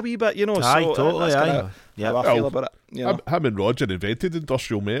back a wee bit, Aye, so totally, aye. How I feel about it. Him and Roger invented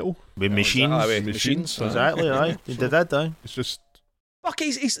industrial metal with machines. Machines. Exactly, aye. They did that, aye. It's just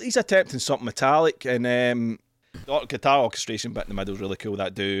he's attempting something metallic, and the guitar orchestration bit in the middle is really cool.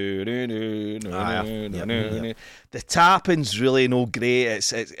 That the tapping's really no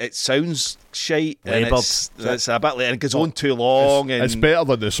great. It sounds shite, and it's a bit late, and it goes on too long. It's better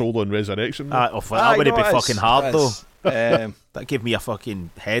than the solo and Resurrection. That would be fucking hard though. That gave me a fucking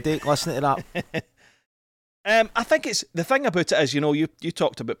headache listening to that. I think it's the thing about it is, you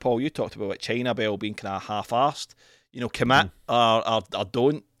talked about, Paul, like China Bell being kind of half-arsed, commit or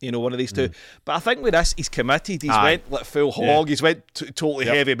don't, one of these two. But I think with this, he's committed. He's went like full hog. He's went totally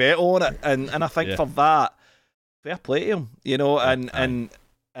heavy metal on it, and I think for that, fair play to him, and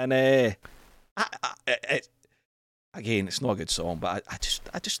again, it's not a good song, but I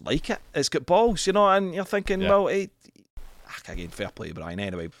just like it. It's got balls, and you're thinking, well, again, fair play to Brian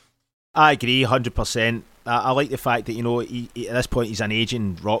anyway. I agree 100%. I like the fact that he, at this point, he's an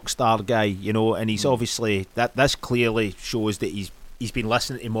aging rock star guy, and he's obviously this clearly shows that he's been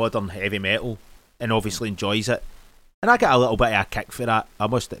listening to modern heavy metal and obviously enjoys it. And I get a little bit of a kick for that, I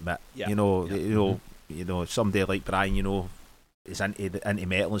must admit. Somebody like Brian, is into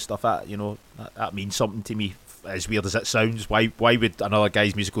metal and stuff. That means something to me. As weird as it sounds, why would another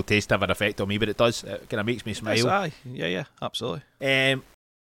guy's musical taste have an effect on me? But it does. It kind of makes me smile. Yes, yeah, absolutely.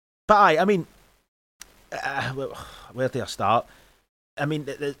 But I mean, where do I start? I mean,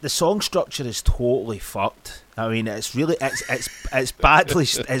 the song structure is totally fucked. I mean, it's really it's badly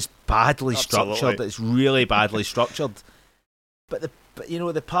structured. It's really badly structured. But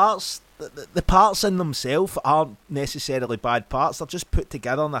the parts in themselves aren't necessarily bad parts. They're just put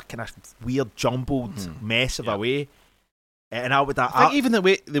together in a kind of weird jumbled mess of a way. And I think even the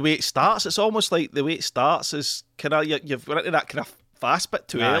way it starts, it's almost like the way it starts is kind of you've run into that kind of fast bit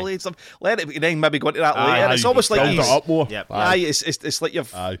too early and stuff. Let it then maybe go into that later. It's almost like he's up more. It's like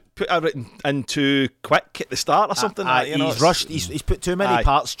you've put everything in too quick at the start or something. He's rushed. He's put too many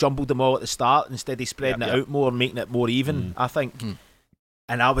parts, jumbled them all at the start instead of spreading it out more and making it more even. I think.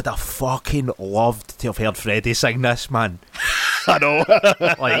 And I would have fucking loved to have heard Freddie sing this, man. I know.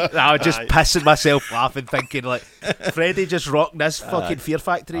 Like, I was just pissing myself laughing, thinking, like, Freddie just rocking this fucking Fear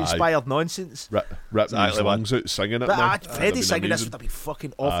Factory inspired nonsense. Ripping his lungs out singing it, man. Freddie singing this would have been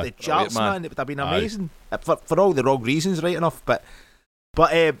fucking off the charts, man. man. It would have been amazing. For all the wrong reasons, right enough. But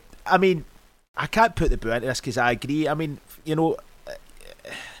I mean, I can't put the boo into this because I agree. I mean, you know,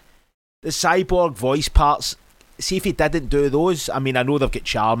 the Cyborg voice parts, see if he didn't do those, I mean, I know they've got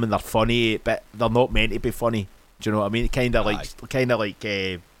charm and they're funny, but they're not meant to be funny. Do you know what I mean? Kind of like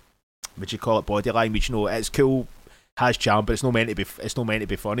what you call it, body language. You know, it's cool, has charm, but it's not meant to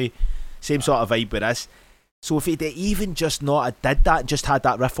be funny. Same sort of vibe with this. So if he'd even just not did that and just had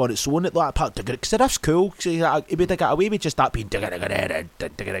that riff on its own at that part, because the riff's cool, because he would have got away with just that being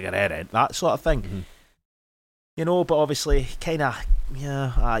that sort of thing. Mm-hmm. You know, but obviously, kind of,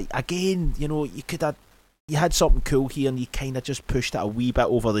 again, you know, you had something cool here and you kind of just pushed it a wee bit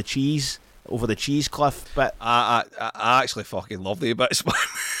over the cheese cliff. But I actually fucking love the bits, man.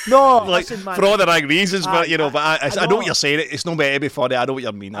 No, like, listen, man, for all the right reasons, but you know, but I know what you're saying. It's not meant to be funny. I know what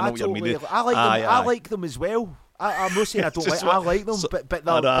you mean. I know what you mean. I like them as well. I'm not saying I don't like. I like them, but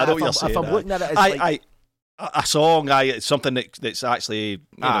if I'm looking at it as a song, it's something that's actually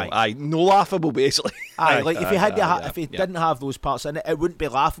no laughable, basically. Like if you had didn't have those parts in it, it wouldn't be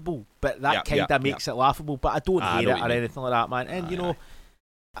laughable. But that kind of makes it laughable. But I don't hate it or anything like that, man. And you know,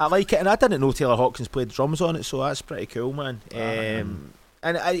 I like it, and I didn't know Taylor Hawkins played drums on it, so that's pretty cool, man.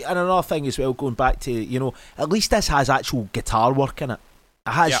 And another thing as well, going back to, you know, at least this has actual guitar work in it.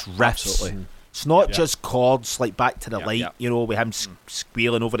 It has riffs. Absolutely. It's not just chords like Back to the Light, you know, with him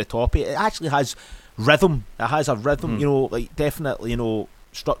squealing over the top. It actually has rhythm. It has a rhythm, you know, like definitely, you know,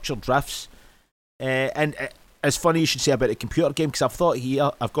 structured riffs. And it's funny you should say about a computer game, because I've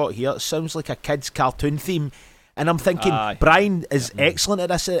got here, it sounds like a kid's cartoon theme. And I'm thinking, Brian is excellent at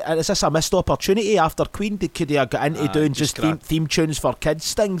this. Is this a missed opportunity after Queen? Could he have got into doing just theme tunes for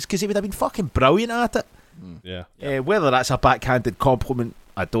kids things? Because he would have been fucking brilliant at it. Yeah. Whether that's a backhanded compliment,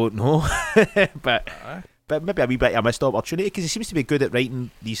 I don't know. But maybe a wee bit of a missed opportunity, because he seems to be good at writing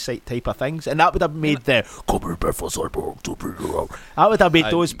these type of things, and that would have made that would have made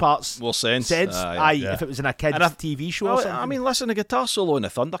those parts more sense. If it was in a kids' TV show or something. I mean, listen, the guitar solo in the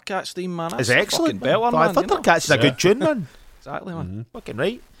Thundercats theme, man, is excellent. Thundercats is a good tune, man. Exactly, man. Fucking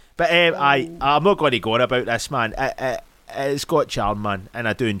right. But I'm not going to go on about this, man. It's got charm, man, and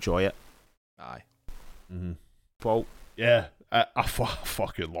I do enjoy it. Paul? Yeah, I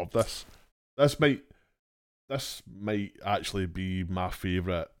fucking love this. This might actually be my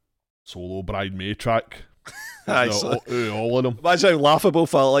favourite solo Brian May track. All of them. That's how laughable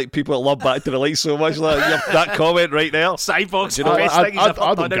for like people that love Back to the Light so much. Like, that comment right there. Cyborg's you know, I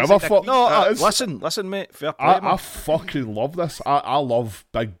don't give a fuck. No, listen, mate. Fair play, I fucking love this. I love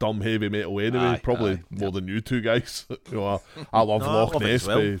big dumb heavy metal anyway. Probably more than you two guys. You know, I love Loch Ness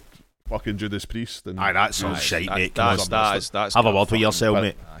with fucking Judas Priest. And that's all shite, mate. That's have a word with yourself,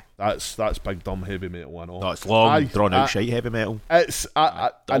 mate. That's big dumb heavy metal and all. No, it's long, drawn out shite heavy metal. It's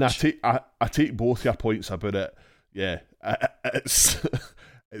and I take both your points about it. Yeah, it's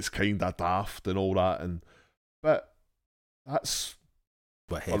kind of daft and all that, but that's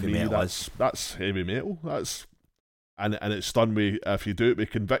what heavy metal is. That's heavy metal. And it's done with, if you do it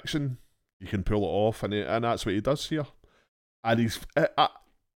with conviction, you can pull it off, and that's what he does here. And he's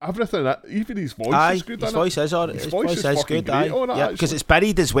everything, even his voice is good. His voice is good. Yeah, because it's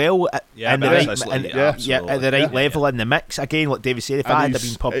buried as well at the right level in the mix. Again, like David said, if I had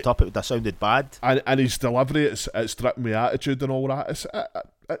been popped up, it would have sounded bad. And his delivery, it's dripping with attitude and all that. It's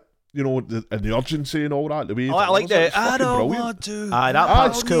you know, the urgency and all that. The way I like that. I don't want to. That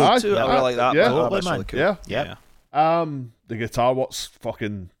part's cool too. I really like that. Totally, man. Yeah. The guitar work's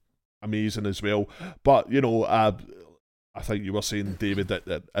fucking amazing as well. But you know, I think you were saying, David, that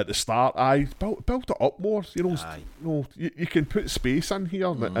at the start, build it up more. You know, you can put space in here,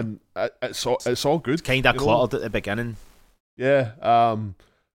 and it's all good. It's kind of cluttered at the beginning. Yeah,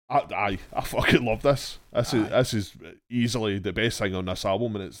 I fucking love this. This is easily the best thing on this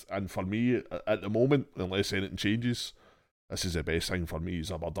album, and for me at the moment, unless anything changes, this is the best thing for me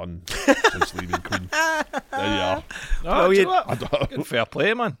he's ever done since leaving Queen. There you are. Good fair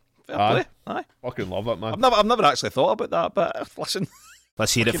play, man. Aye. Fucking love it, man. I've never actually thought about that, but listen.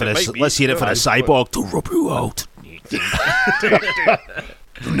 Let's hear it for the Cyborg to rub you out.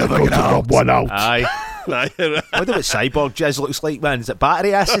 You're never gonna rub one out. Aye. What about Cyborg jizz looks like, man? Is it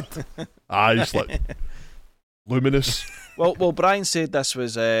battery acid? It's like luminous. Well, Brian said this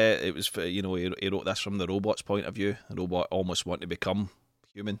was he wrote this from the robot's point of view. The robot almost wanted to become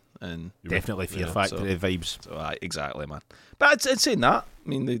human and Definitely Fear Yeah, Factory vibes. so exactly, man. But it's saying that, I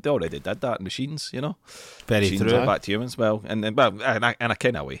mean, they already did that in Machines, you know. Very Machines true. are back to humans, well, and in a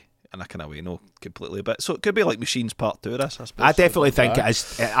kind of way. No, completely. But so it could be like Machines Part 2 of this, I suppose. I definitely think it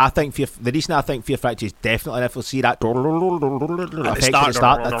is. I think the reason I think Fear Factory is definitely, if we'll see that effect at the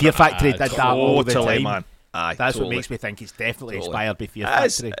start, the Fear Factory did that all the Totally, time. man. Aye, That's totally. what makes me think it's definitely Totally. inspired by Fear It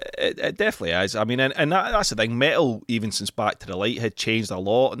is. Factory. It definitely is. I mean, and that's the thing. Metal, even since Back to the Light, had changed a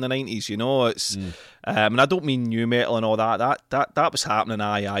lot in the 90s. You know, it's. And I don't mean new metal and all that. That was happening.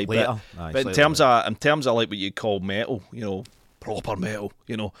 Aye. Later. But in terms of like what you call metal, you know, proper metal,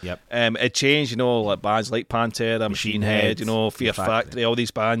 you know. Yep. It changed, you know, like bands like Pantera, Machine Head, you know, Fear Factory, all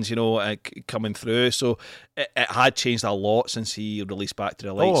these bands, you know, coming through. So it had changed a lot since he released Back to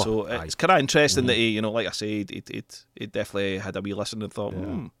the Light. Oh, so it's kind of interesting that he, you know, like I said, he definitely had a wee listen and thought,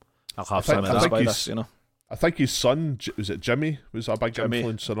 I'll have I some think- of I that. think by he's- this, you know. I think his son, was it Jimmy, was a big Jimmy.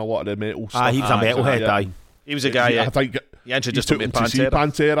 influence on a lot of the metal stuff. He was a metalhead, yeah. aye. He was a guy. I think He introduced he him took to him to see Pantera.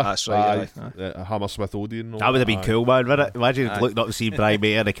 Pantera. That's right. Aye. Hammersmith Odeon. That would have been cool, man, wouldn't it? Imagine Aye. looking up to see Brian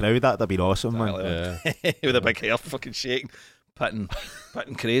May in the crowd. That'd have been awesome, man. Yeah. With a big hair fucking shaking, pitting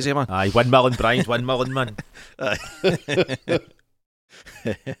crazy, man. Aye, windmilling, Brian's windmilling, man.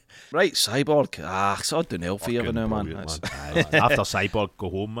 Right, Cyborg. It's all downhill for you Fucking now, man. brilliant, It's- Aye, after Cyborg, go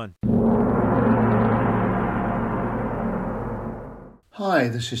home, man. Hi,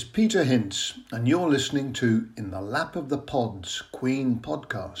 this is Peter Hintz, and you're listening to In the Lap of the Pods Queen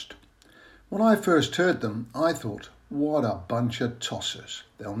podcast. When I first heard them, I thought, what a bunch of tossers.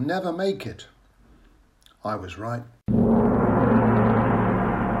 They'll never make it. I was right.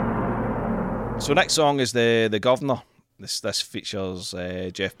 So next song is the Governor. This features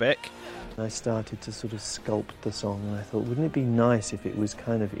Jeff Beck. I started to sort of sculpt the song, and I thought, wouldn't it be nice if it was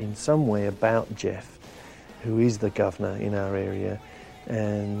kind of in some way about Jeff, who is the governor in our area.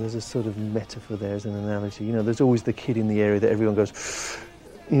 And there's a sort of metaphor there as an analogy. You know, there's always the kid in the area that everyone goes,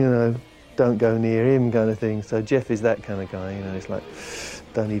 you know, don't go near him kind of thing. So Jeff is that kind of guy, you know, it's like,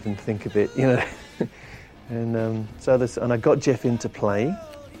 don't even think of it, you know. And I got Jeff in to play.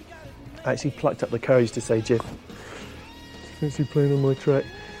 I actually plucked up the courage to say, Jeff, fancy playing on my track?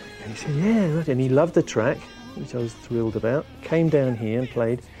 And he said, yeah, right. And he loved the track, which I was thrilled about. Came down here and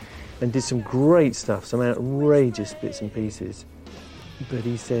played and did some great stuff, some outrageous bits and pieces. But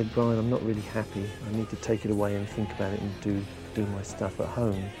he said, Brian, I'm not really happy. I need to take it away and think about it and do my stuff at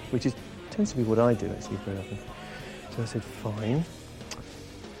home, which tends to be what I do actually very often. So I said, fine.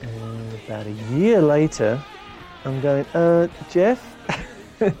 And about a year later, I'm going, Jeff,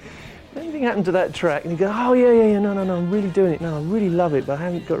 anything happened to that track? And he goes, oh yeah, no, I'm really doing it. No, I really love it, but I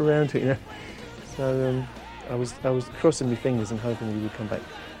haven't got around to it, you know. So I was crossing my fingers and hoping that he would come back.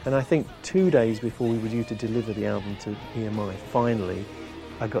 And I think 2 days before we were due to deliver the album to EMI, finally,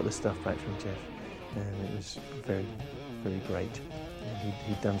 I got the stuff back from Jeff. And it was very, very great. And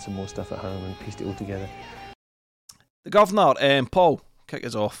he'd done some more stuff at home and pieced it all together. The Governor, Paul, kick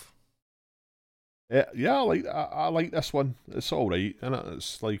us off. Yeah, I like this one. It's all right, and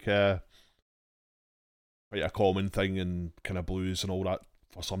it's like quite a common thing in kind of blues and all that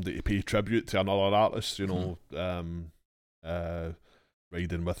for somebody to pay tribute to another artist. You know,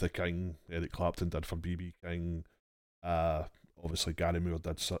 Riding with the King, Eric Clapton did for B.B. King. Obviously, Gary Moore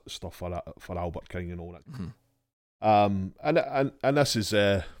did stuff for Albert King and all that. And this is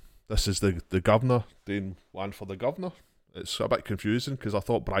the Governor doing one for the Governor. It's a bit confusing because I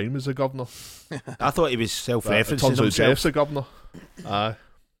thought Brian was the Governor. I thought he was It self-referencing turns out himself. Jeff's the Governor.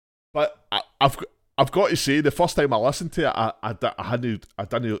 But I've got to say, the first time I listened to it,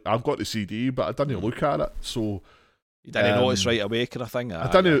 I've got the CD, but I didn't look at it. So You didn't notice right away, kind of thing.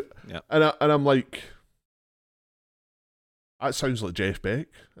 I didn't, Yeah. and I'm like, that sounds like Jeff Beck.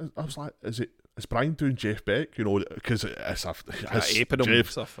 I was like, is Brian doing Jeff Beck? You know, because it's Aping him and Jeff,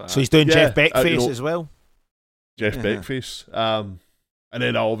 stuff. So he's doing Yeah, Jeff Beck you face know- as well. Jeff Yeah. Beck face. And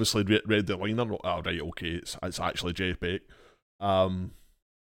then I obviously read the liner. Oh, right, okay, it's actually Jeff Beck.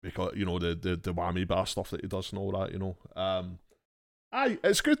 Because you know the whammy bar stuff that he does and all that. You know. Aye,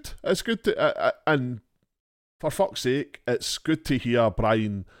 it's good. It's good to and for fuck's sake, it's good to hear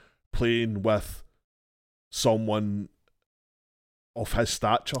Brian playing with someone of his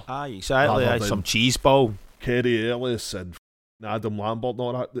stature. Aye, exactly. Rather Aye, than- some cheese ball. Kerry Ellis and Adam Lambert and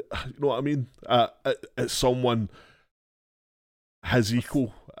all that. You know what I mean? It's someone his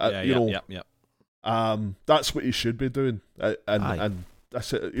equal. That's what he should be doing. Aye. And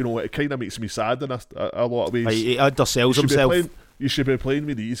that's it. You know, it kind of makes me sad in a lot of ways. Aye, he undersells You should be himself. you should be playing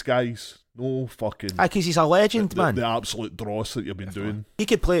with these guys. No fucking. Aye, because he's a legend, man. The absolute dross that you've been doing. He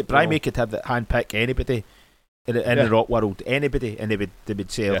could play it. Brian No. May could have that handpick anybody. in the rock world, anybody, and they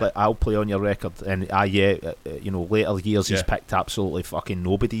would say, I'll play on your record, and later years he's picked absolutely fucking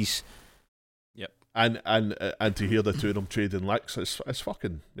nobody's. Yep. And to hear the two of them trading licks, it's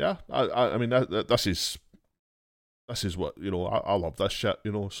fucking I mean this is what I love this shit,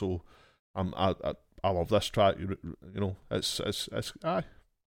 so I love this track,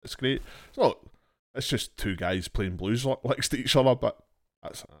 it's great. It's just two guys playing blues licks to each other, but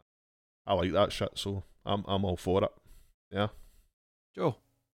I like that shit, so I'm all for it. Yeah. Joe.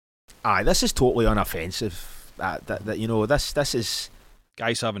 Aye, this is totally unoffensive. This is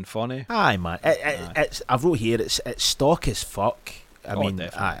guys having fun, eh? Aye, man. It's I wrote here. It's stock as fuck. I mean,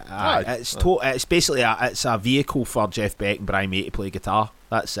 it's basically it's a vehicle for Jeff Beck and Brian May to play guitar.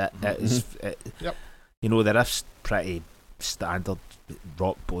 That's it. Yep. The riff's pretty standard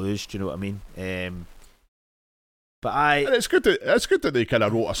rock blues. Do you know what I mean? And it's good that they kind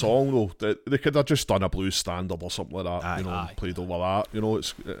of wrote a song though. They could have just done a blues standard or something like that, and played over that.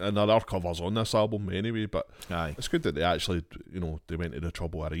 It's and there are covers on this album anyway, but it's good that they actually, they went to the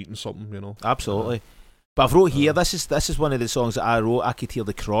trouble of writing something. Absolutely. But I've wrote here. This is one of the songs that I wrote. I could hear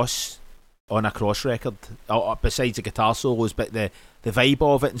the Cross on a Cross record, besides the guitar solos, but the vibe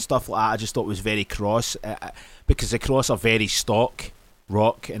of it and stuff like that, I just thought was very Cross, because the Cross are very stock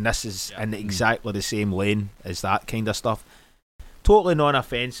rock, and this is in exactly the same lane as that kind of stuff. Totally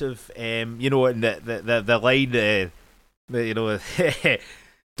non-offensive, and the line,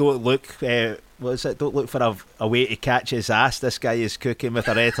 don't look, what is it? Don't look for a way to catch his ass. This guy is cooking with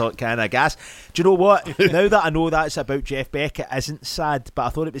a red hot can of gas. Do you know what? Now that I know that's about Jeff Beck, it isn't sad, but I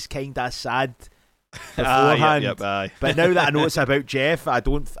thought it was kind of sad beforehand. But now that I know it's about Jeff, I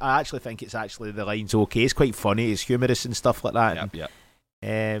actually think it's actually the line's okay. It's quite funny. It's humorous and stuff like that.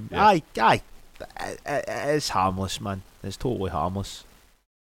 Aye, it's harmless, man. It's totally harmless.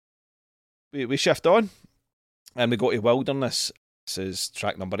 We shift on, and we go to Wilderness. This is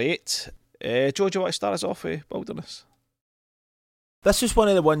track number 8. Joe, do you want to start us off with Wilderness? This is one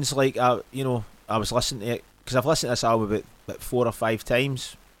of the ones, like, I was listening to it, because I've listened to this album about 4 or 5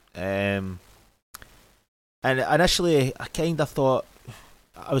 times, and initially I kind of thought,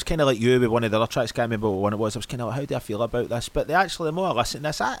 I was kind of like you with one of the other tracks, can't remember what one it was. I was kind of like, how do I feel about this? But the more I listen to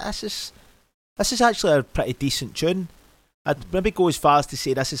this, this is actually a pretty decent tune. I'd maybe go as far as to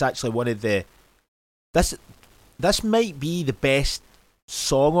say this is actually one of the... This might be the best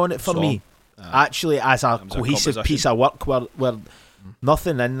song on it for me, actually, as a cohesive piece of work where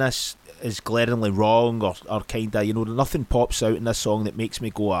nothing in this is glaringly wrong or kind of, nothing pops out in this song that makes me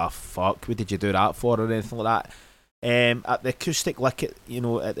go, fuck, what did you do that for, or anything like that. At the acoustic lick at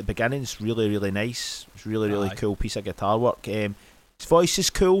the beginning, it's really, really nice. It's really cool piece of guitar work. His voice is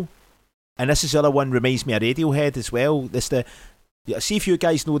cool, and this is the other one, reminds me of Radiohead as well. See if you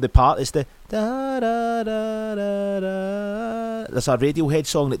guys know the part. It's the da da da da da. There's a Radiohead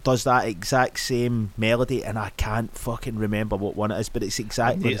song that does that exact same melody, and I can't fucking remember what one it is, but it's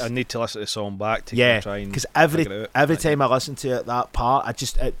exactly. I need to listen to the song back to try and because every time I listen to it, that part,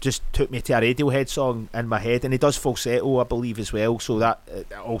 it just took me to a Radiohead song in my head, and he does falsetto, I believe, as well. So that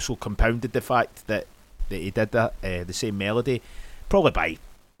also compounded the fact that he did that the same melody, probably by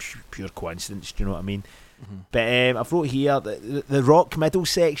pure coincidence. Do you know what I mean? Mm-hmm. But I've wrote here the rock middle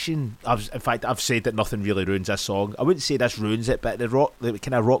section. In fact, I've said that nothing really ruins this song. I wouldn't say this ruins it, but it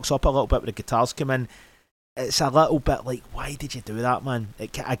kind of rocks up a little bit when the guitars come in. It's a little bit like, why did you do that, man?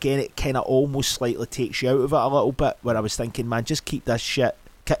 It kind of almost slightly takes you out of it a little bit. Where I was thinking, man, just keep this shit,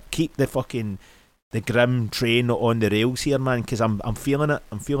 keep the grim train on the rails here, man, because I'm feeling it.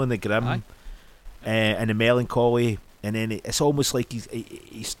 I'm feeling the grim and the melancholy, and then it's almost like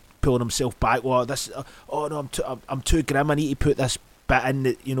he's pulling himself back. No, I'm too grim. I need to put this bit in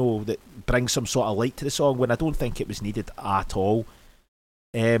that brings some sort of light to the song, when I don't think it was needed at all.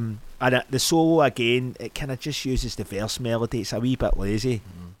 And the solo again, it kind of just uses the verse melody. It's a wee bit lazy,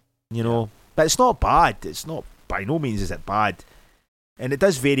 but it's not bad. It's not, by no means is it bad. And it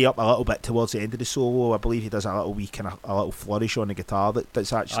does vary up a little bit towards the end of the solo. I believe he does a little flourish on the guitar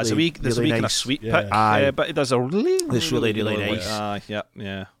that's actually there's really a wee nice. kind of sweet pick, but it does a really nice.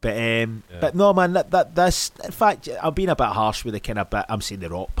 Yeah. But no, man, this, in fact, I've been a bit harsh with the kind of bit. I'm saying the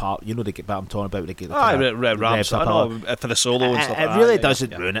rock part, the bit I'm talking about. Ramps up for the solo and stuff. It really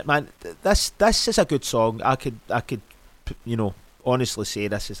doesn't ruin it, man. This is a good song. I could honestly say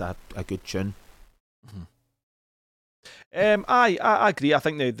this is a good tune. Mm-hmm. I agree. I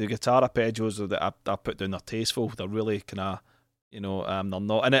think the guitar arpeggios that I put down, they're tasteful. They're really kind of, they're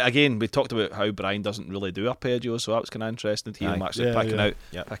not. And again, we talked about how Brian doesn't really do arpeggios, so that was kind of interesting to hear him actually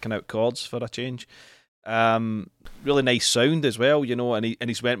picking out chords for a change. Really nice sound as well, you know, and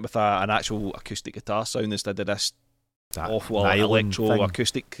he's went with an actual acoustic guitar sound instead of this awful electro thing.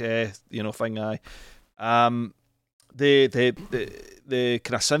 Acoustic thing. The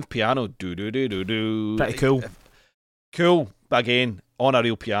kind of synth piano, pretty cool. Cool, but again, on a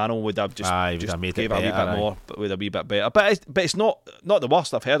real piano would have just made gave it a wee bit more, but with a wee bit better. But it's not the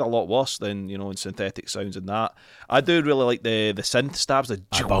worst. I've heard a lot worse than, you know, in synthetic sounds and that. I do really like the synth stabs, the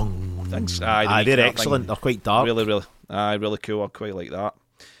things. They're excellent. They're quite dark. Really cool. I quite like that.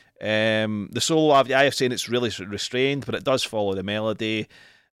 The solo, I've seen it's really restrained, but it does follow the melody.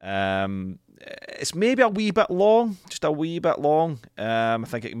 It's maybe a wee bit long, just a wee bit long. I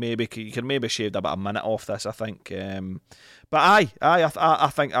think you can maybe shave about a minute off this. I think, but I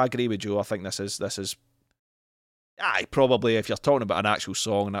think I agree with Joe. I think this is probably, if you're talking about an actual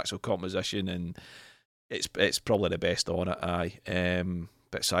song, an actual composition, and it's probably the best on it.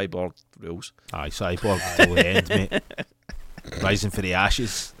 But Cyborg rules. Cyborg till the end, mate. Rising for the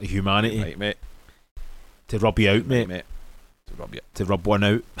ashes of humanity, right, mate. To rub you out, mate. To rub one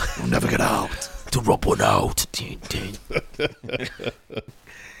out. You'll never get out. To rub one out.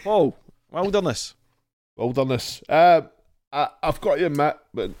 Oh, well done this. I've got to admit,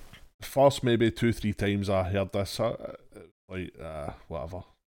 but first maybe 2-3 times I heard this, whatever,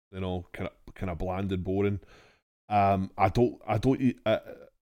 you know, kind of bland and boring.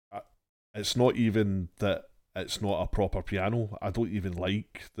 It's not even that it's not a proper piano. I don't even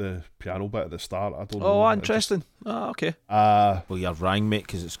like the piano bit at the start. I don't know. Oh, interesting. Okay. Well, you're wrong, mate,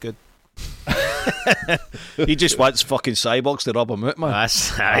 because it's good. He just wants fucking Cyborgs to rub him out, man.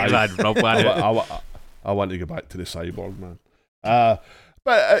 I want to go back to the Cyborg, man.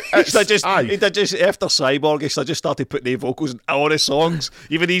 But he just after Cyborg, he just started putting the vocals in all his songs,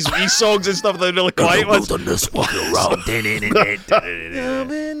 even these songs and stuff. They're really quiet ones.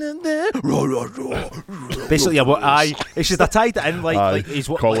 Basically, he should have tied it in like he's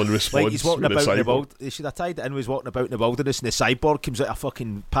walking about in the wilderness. He should have tied it in. Was walking about in the wilderness, and the Cyborg comes out a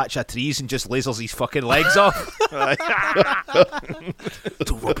fucking patch of trees and just lasers his fucking legs off to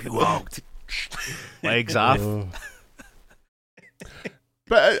rub you out. Legs off.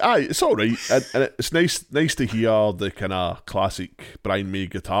 But it's all right, and it's nice to hear the kind of classic Brian May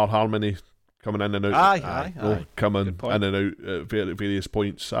guitar harmony coming in and out. Coming in and out at various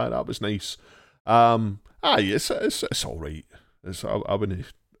points. That was nice. It's all right. I wouldn't.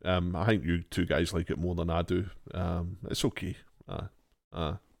 I think you two guys like it more than I do. It's okay. I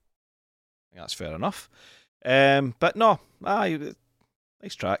think that's fair enough. But no,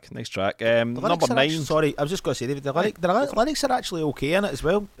 nice track. Number 9. Sorry, I was just going to say, David, the lyrics are actually okay in it as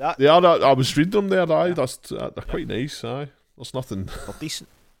well. They are. I was reading them there. They're quite nice. There's nothing. They're decent.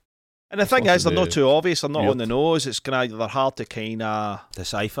 And the thing is, they're not too obvious. They're not on the nose. It's they're hard to kind of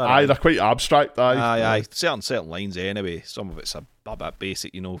decipher. They're quite abstract. Certain lines anyway. Some of it's a bit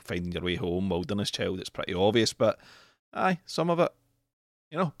basic, you know, finding your way home, wilderness child. It's pretty obvious, but some of it,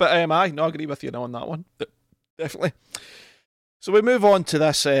 you know. But I agree with you on that one, definitely. So we move on to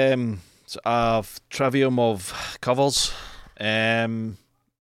this sort of trivium of covers. So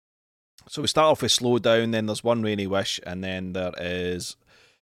we start off with Slow Down, then there's One Rainy Wish, and then there is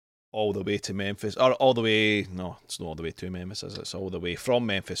All the Way to Memphis. Or All the Way... No, it's not All the Way to Memphis, is it? It's All the Way from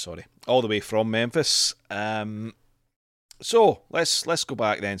Memphis, sorry. All the Way from Memphis. So let's go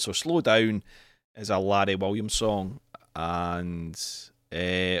back then. So Slow Down is a Larry Williams song. And...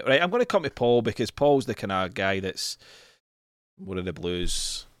 right, I'm going to come to Paul, because Paul's the kind of guy that's more of the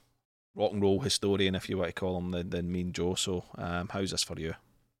blues, rock and roll historian, if you want to call him, than me and Joe. So, how's this for you?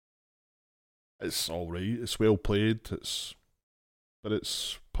 It's all right. It's well played. But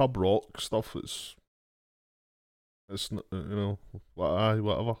it's pub rock stuff. It's you know,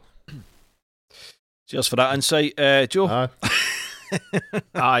 whatever. Cheers for that insight, Joe.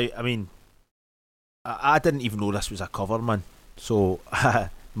 I mean, I didn't even know this was a cover, man. So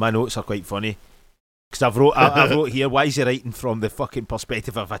my notes are quite funny. Because I wrote here, why is he writing from the fucking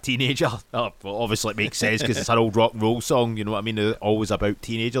perspective of a teenager? Well, obviously it makes sense because it's an old rock and roll song, you know what I mean? They're always about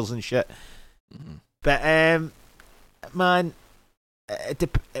teenagers and shit. Mm-hmm. But, man,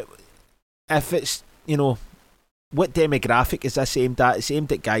 if it's, you know, what demographic is this aimed at? It's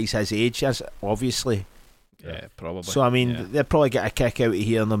aimed at guys his age, obviously. Yeah, probably. So, I mean, they'll probably get a kick out of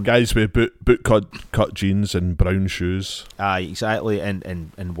hearing them. Guys with boot cut jeans and brown shoes. Aye, exactly,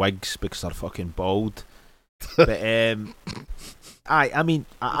 and wigs because they're fucking bald. But I mean,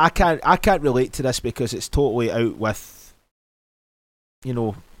 I can't relate to this because it's totally out with, you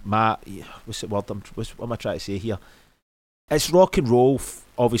know, what's the word? What am I trying to say here? it's rock and roll.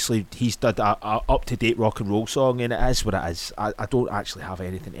 Obviously, he's done a up-to-date rock and roll song, and it is what it is. I don't actually have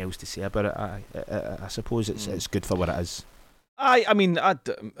anything else to say about it. I suppose it's good for what it is. I mean, I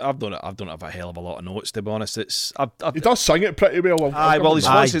don't have a hell of a lot of notes, to be honest. He does sing it pretty well. His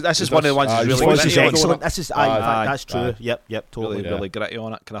voice is, this is one of the ones he's really voice is gritty on. excellent. This is that's true. Yep, totally. Really gritty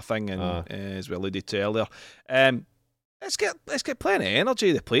on it, kind of thing, and as we alluded to earlier. It's got plenty of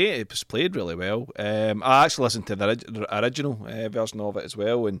energy. It was played really well. I actually listened to the original version of it as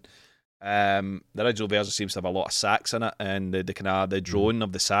well, and the original version seems to have a lot of sax in it, and the drone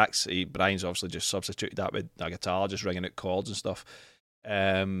of the sax. Brian's obviously just substituted that with a guitar, just ringing out chords and stuff.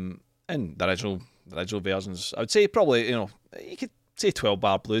 And the original versions, I would say probably, you could say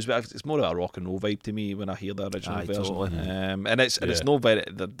 12-bar blues, but it's more of a rock and roll vibe to me when I hear the original version. Totally. And it's no very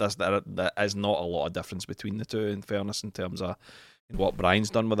there is not a lot of difference between the two, in fairness, in terms of what Brian's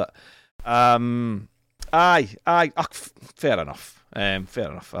done with it. Fair enough.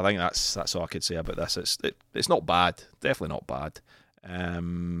 Fair enough. I think that's all I could say about this. It's not bad. Definitely not bad.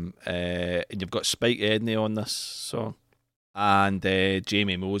 And you've got Spike Edney on this song, and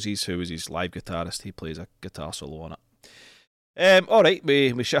Jamie Moses, who was his live guitarist. He plays a guitar solo on it. All right,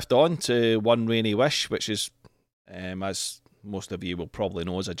 we shift on to One Rainy Wish, which is, as most of you will probably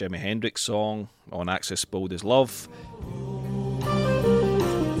know, is a Jimi Hendrix song on Axis Bold as Love.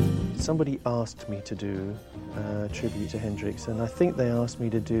 Somebody asked me to do a tribute to Hendrix, and I think they asked me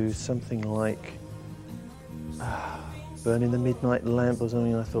to do something like Burning the Midnight Lamp or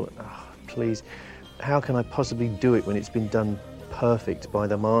something, and I thought, please, how can I possibly do it when it's been done perfect by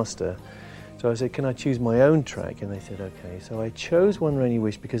the master? So I said, can I choose my own track? And they said, okay. So I chose One Rainy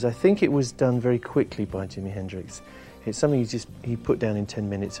Wish because I think it was done very quickly by Jimi Hendrix. It's something he put down in 10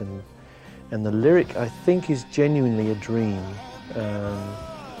 minutes, and the lyric, I think, is genuinely a dream.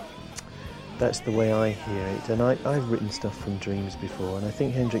 That's the way I hear it. And I've written stuff from dreams before, and I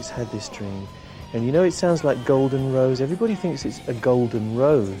think Hendrix had this dream. And it sounds like Golden Rose. Everybody thinks it's a golden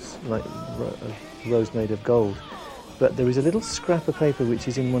rose, like a rose made of gold. But there is a little scrap of paper which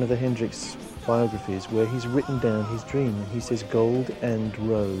is in one of the Hendrix biographies where he's written down his dream, and he says gold and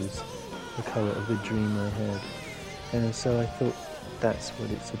rose, the colour of the dream I had. And so I thought that's what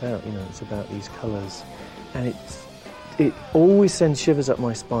it's about, it's about these colours. And it always sends shivers up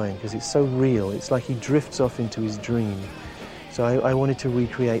my spine because it's so real. It's like he drifts off into his dream. So I wanted to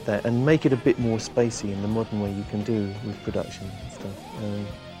recreate that and make it a bit more spacey in the modern way you can do with production and stuff.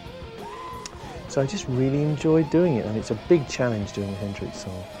 So I just really enjoyed doing it, and it's a big challenge doing a Hendrix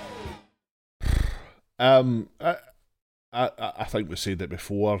song. I think we said it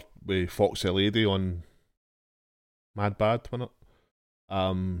before with Foxy Lady on Mad Bad, wasn't it?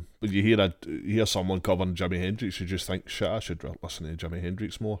 When you hear someone covering Jimi Hendrix, you just think, shit, I should listen to Jimi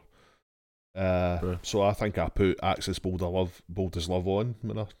Hendrix more. So I think I put Axis Bold as Love on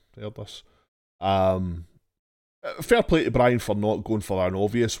when I heard this. Fair play to Brian for not going for an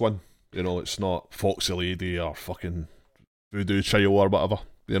obvious one. It's not Foxy Lady or fucking Voodoo Child or whatever.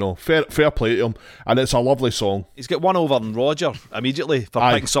 Fair play to him, and it's a lovely song. He's got one over on Roger immediately for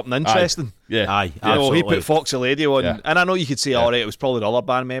picking something interesting. Absolutely. He put Foxy Lady on, and I know you could say, all right, it was probably the other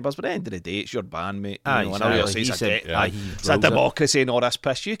band members, but at the end of the day, it's your band, mate. I know you'll say it's a democracy and all this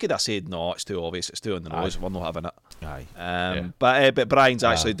piss. You could have said, no, it's too obvious, it's too on the nose, we're not having it. But Brian's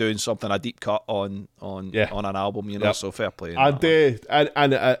actually doing something, a deep cut on an album, so fair play. And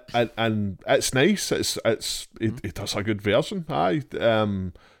it's nice. It does a good version.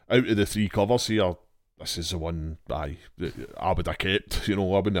 Out of the three covers here, this is the one I would have kept. I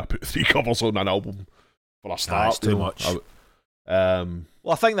wouldn't have put three covers on an album for a start. That's too much. Well,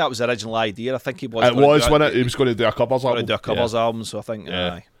 I think that was the original idea. I think he was. It was when he was going to do a covers album. Album, so I think.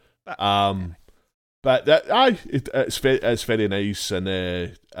 But it's very nice, and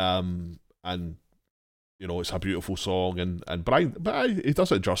it's a beautiful song, and Brian, but he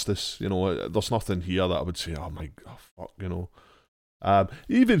does it justice. There's nothing here that I would say, oh my god, fuck,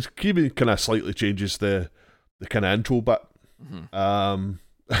 He even kind of slightly changes the kind of intro bit,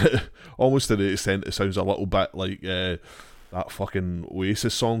 almost to the extent it sounds a little bit like that fucking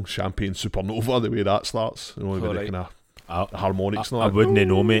Oasis song, Champagne Supernova, the way that starts. With the kind of the harmonics. I wouldn't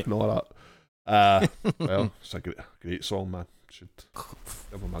know, mate. And all that. Well, it's a great song, man. Should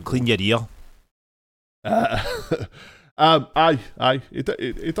give him a clean your ear.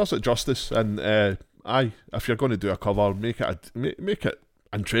 It does it justice, and if you're going to do a cover, make it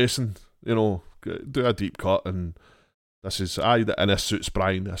interesting. Do a deep cut, and this is and this suits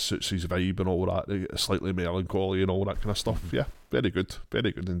Brian, this suits his vibe and all that. Slightly melancholy and all that kind of stuff. Yeah, very good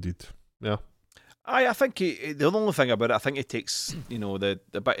indeed. Yeah. I think the only thing about it, I think it takes, you know, the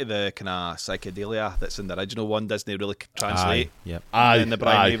bit of the kind of psychedelia that's in the original one doesn't really translate in the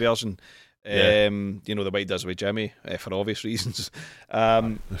Brian May version. You know, the way he does with Jimmy, for obvious reasons.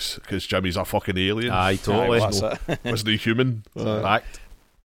 Because Jimmy's a fucking alien. Aye, totally. Wasn't he human? Fact.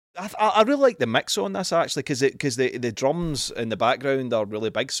 I really like the mix on this actually, because the drums in the background are really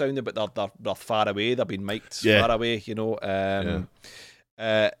big sounding, but they're far away. They're being mic'd far away, you know.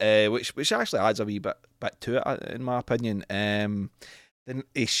 Which actually adds a wee bit to it, in my opinion. Then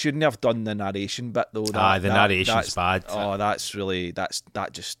he shouldn't have done the narration bit though. The narration's bad. Oh, that's really that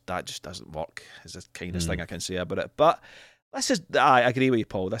just doesn't work. Is the kindest thing I can say about it. But this is, I agree with you,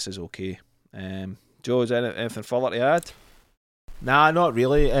 Paul. This is okay. Joe, is there anything further to add? Nah, not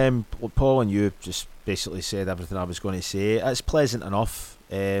really. Paul and you just basically said everything I was going to say. It's pleasant enough.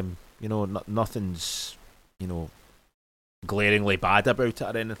 You know, nothing's, you know, glaringly bad about it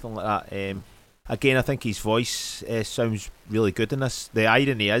or anything like that. Again, I think his voice sounds really good in this. The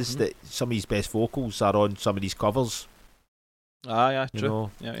irony is that some of his best vocals are on some of these covers. Yeah, true.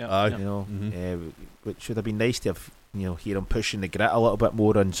 Know, yeah. You know, which would have been nice to have, you know, hear him pushing the grit a little bit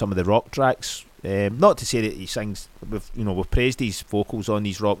more on some of the rock tracks. Not to say that he sings, we've praised his vocals on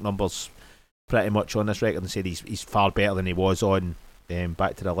these rock numbers pretty much on this record and said he's far better than he was on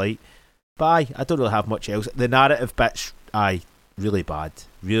Back to the Light. But I don't really have much else. The narrative bits, really bad.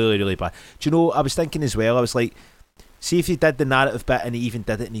 Really, really bad. Do you know, I was thinking as well, I was like, see if he did the narrative bit and he even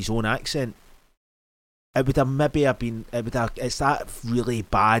did it in his own accent, it would have been, it's that really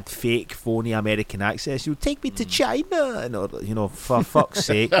bad, fake, phony American accent. You take me to China, and, you know, for fuck's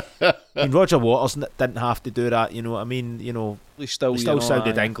sake. I mean, Roger Waters didn't have to do that, you know what I mean? You know, he still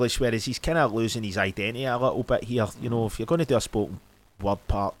sounded English, whereas he's kind of losing his identity a little bit here. You know, if you're going to do a spoken word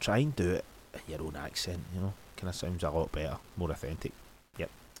part, try and do it in your own accent, you know. Kind of sounds a lot better, more authentic.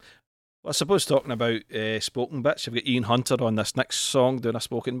 Well, I suppose talking about spoken bits, you've got Ian Hunter on this next song doing a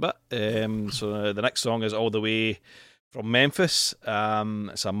spoken bit. So the next song is all the way from Memphis.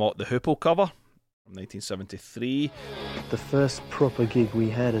 It's a Mott the Hoople cover from 1973. The first proper gig we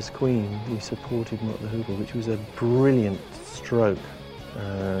had as Queen, we supported Mott the Hoople, which was a brilliant stroke.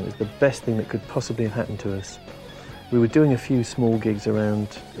 It was the best thing that could possibly have happened to us. We were doing a few small gigs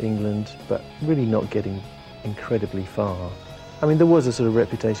around England, but really not getting incredibly far. I mean, there was a sort of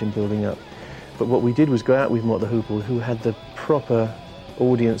reputation building up, but what we did was go out with Mott the Hoople, who had the proper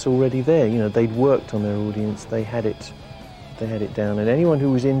audience already there. You know, they'd worked on their audience, they had it down, and anyone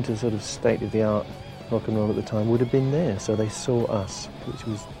who was into sort of state-of-the-art rock and roll at the time would have been there. So they saw us, which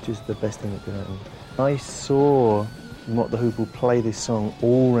was just the best thing that could happen. I saw Mott the Hoople play this song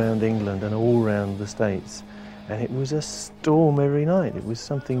all around England and all around the States, and it was a storm every night. It was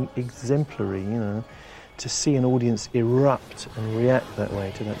something exemplary, you know, to see an audience erupt and react that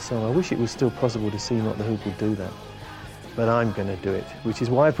way to that song. I wish it was still possible to see Mott the Hoople do that, but I'm going to do it, which is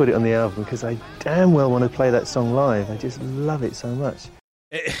why I put it on the album, because I damn well want to play that song live. I just love it so much.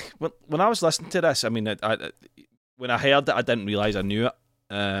 When I was listening to this, I mean, when I heard it, I didn't realise I knew it,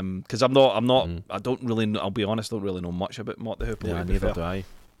 because I'm not. I don't really know, I'll be honest, I don't really know much about Mott the Hoople. Yeah, neither do I.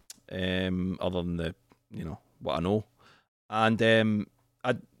 Other than what I know, and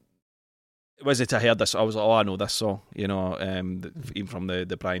was it I heard this, I was like, I know this song, you know, even from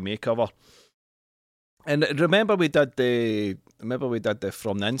the Brian May cover. And remember we did the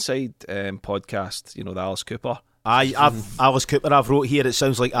From the Inside podcast, you know, the Alice Cooper. Alice Cooper I've wrote here, it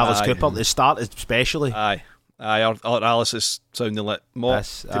sounds like Alice Cooper at the start especially. Or Alice is sounding like Mott,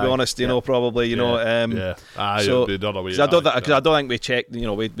 to be honest, you know, probably, you know. So, I don't think we checked, you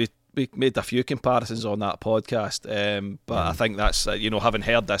know, we made a few comparisons on that podcast, but I think that's having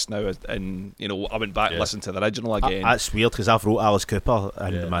heard this now, and I went back and listened to the original again. That's weird because I've wrote Alice Cooper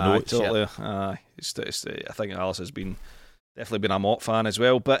in my notes. Totally. I think Alice has definitely been a Mott fan as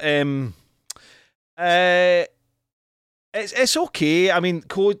well, but it's okay. I mean,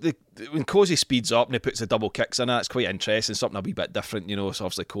 when Cozy speeds up and he puts the double kicks in it, it's quite interesting, something a wee bit different, you know. So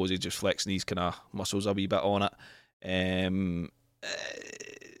obviously Cozy just flexing these kind of muscles a wee bit on it.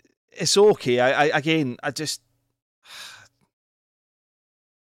 It's okay. I just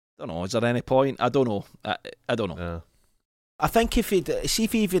don't know. Is there any point? I don't know. I don't know. Yeah. I think if he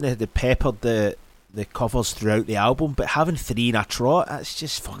even had peppered the covers throughout the album, but having 3 in a trot, that's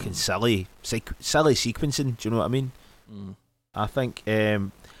just fucking silly sequencing. Do you know what I mean? I think,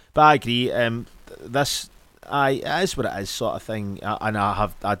 but I agree. This, it is what it is, sort of thing. And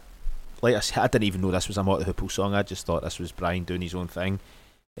like I said, I didn't even know this was a Mott the Hoople song. I just thought this was Brian doing his own thing.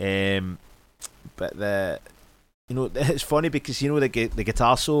 But it's funny because the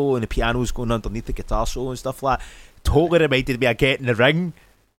guitar solo and the piano's going underneath the guitar solo and stuff like that totally reminded me of Get in the Ring.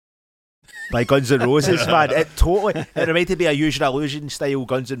 by Guns N' Roses, man. It reminded me of Use Your Illusion style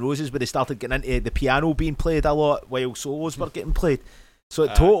Guns N' Roses, where they started getting into the piano being played a lot while solos were getting played. So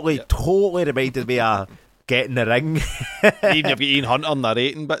it totally reminded me of Get in the Ring. Even you've got Ian Hunter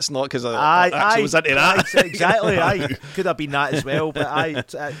narrating bits, not because I was into that. Exactly, could have been that as well, but I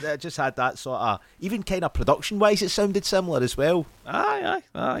just had that sort of, even kind of production-wise, it sounded similar as well. Aye.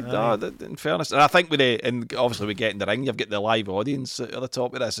 No, in fairness, and I think and obviously we Get in the Ring, you've got the live audience at the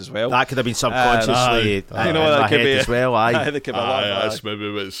top of this as well. That could have been subconsciously in my head as well. Aye, that's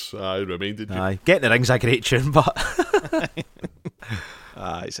maybe what's reminded you. Aye, Get in the Ring's a great tune, but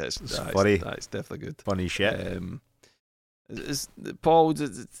it's funny. It's definitely good. Funny shit. Paul, it's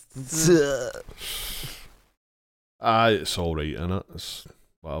all right, innit? It's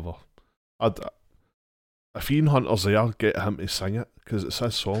whatever. If Ian Hunter's there, get him to sing it because it's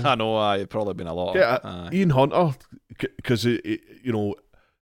his song. I know. It'd probably been a lot. Ian Hunter, because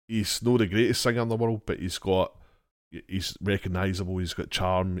he's not the greatest singer in the world, but he's recognisable. He's got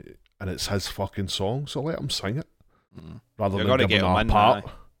charm, and it's his fucking song. So let him sing it. Rather You're than gonna giving get him a in, part.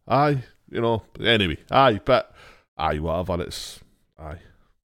 Anyway, whatever. It's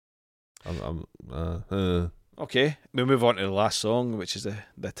Okay, we move on to the last song, which is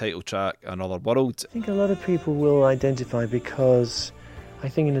the title track, Another World. I think a lot of people will identify because I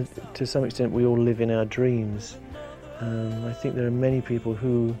think to some extent we all live in our dreams. I think there are many people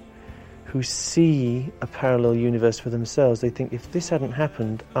who see a parallel universe for themselves. They think, if this hadn't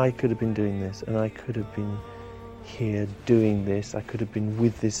happened, I could have been doing this, and I could have been here doing this, I could have been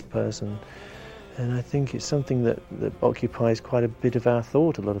with this person. And I think it's something that occupies quite a bit of our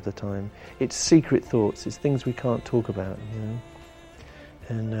thought a lot of the time. It's secret thoughts, it's things we can't talk about,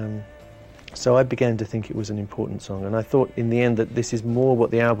 And so I began to think it was an important song, and I thought in the end that this is more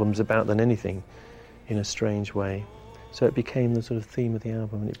what the album's about than anything, in a strange way. So it became the sort of theme of the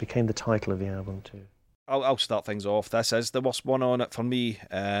album, and it became the title of the album too. I'll start things off. This is the worst one on it for me,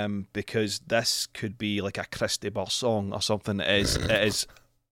 because this could be like a Christy Burr song or something. It is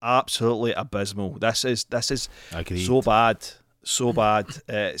absolutely abysmal. This is Agreed. so bad.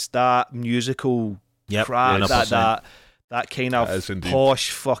 It's that musical crap, 100%. that kind of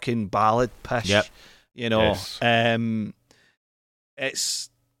posh fucking ballad pish. Yep. Yes. It's.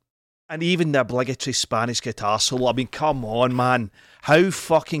 And even the obligatory Spanish guitar solo. I mean, come on, man. How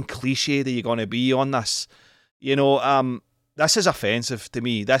fucking cliched are you going to be on this? This is offensive to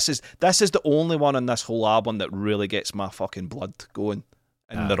me. This is the only one on this whole album that really gets my fucking blood going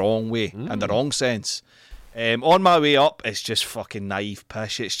in the wrong way, in the wrong sense. On My Way Up, it's just fucking naive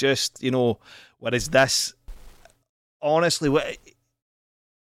pish. It's just, whereas this, honestly, it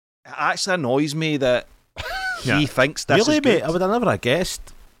actually annoys me that he thinks this really, is good. mate, I would have never guessed.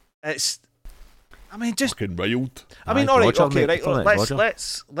 It's, I mean, just fucking wild. I mean, all right, Roger, okay, mate, right.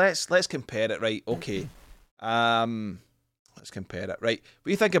 Let's compare it, right? Okay, let's compare it, right? What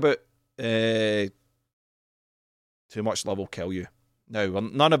do you think about Too Much Love Will Kill You? Now,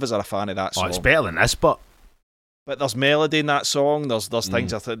 none of us are a fan of that song. It's better than this, but there's melody in that song. There's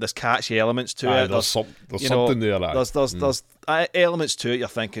things. There's catchy elements to it. There's something there. There's elements to it. You're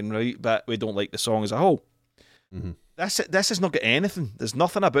thinking, right, but we don't like the song as a whole. Mm-hmm. This has not got anything. There's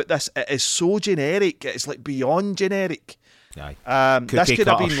nothing about this. It is so generic. It's like beyond generic. Aye. This could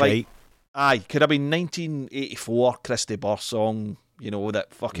have been could have been 1984 Christy Burr song, that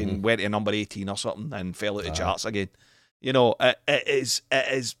fucking went to number 18 or something and fell out of charts again. It is.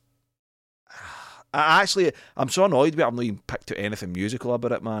 I'm so annoyed with it. I've not even picked out anything musical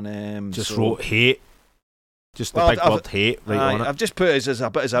about it, man. Wrote hate. Just the big word hate right on it. I've just put it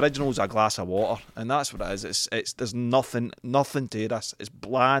as original as a glass of water, and that's what it is. It's there's nothing to this. It's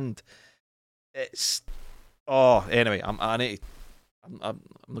bland. Anyway, I'm not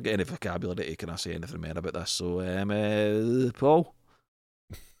getting any vocabulary. Can I say anything more about this? So, Paul,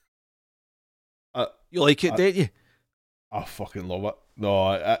 you like it, don't you? I fucking love it.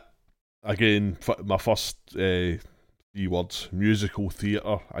 No, again, my first 3 words: musical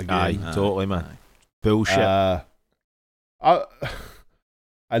theatre. Again, totally, man. Aye. Bullshit.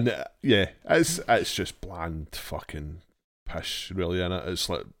 It's just bland fucking pish, really, innit? It's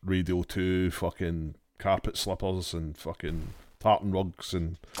like Radio 2, fucking carpet slippers and fucking tartan rugs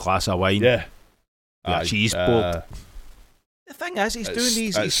and glass of wine. Yeah. Cheese board. The thing is, he's doing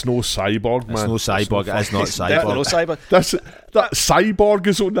these. It's no Cyborg, man. It's no Cyborg. It's not Cyborg. Definitely no Cyborg. That Cyborg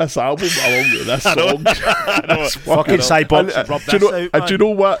is on this album along with this song. Fucking Cyborg. And do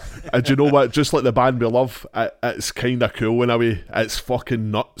you know what? Just like the band we love, it's kind of cool in a way. It's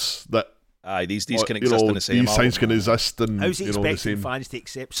fucking nuts that. These can exist in the same. These things can exist in how's he expecting the same. Fans to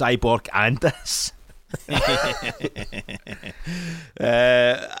accept Cyborg and this?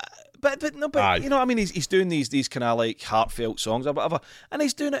 But Aye. you know what I mean. He's doing these kind of like heartfelt songs or whatever, and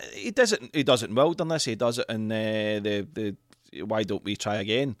he's doing it. He does it in Wilderness. He does it in the Why Don't We Try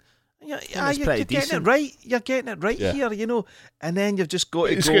Again. You're getting it right. You're getting it right here, you know. And then you've just got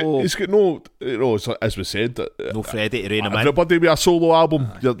to go. It's got no, you know, as we said, No Freddie to rein him in. everybody with a solo album,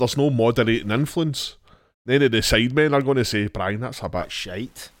 there's no moderating influence. None of the sidemen are going to say, Brian, that's a bit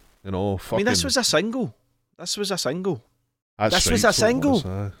shite. You know, fucking. I mean, this was a single. This was a single. That's was right, a so it single?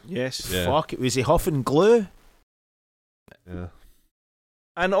 was, Yes. Yeah. Fuck, it was he huffing glue? yeah.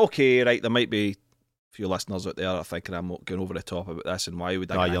 And okay, right, there might be a few listeners out there that are thinking I'm going over the top about this and why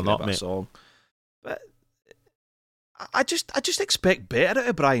would I No, get you're angry not, about a mate. song. But I just expect better out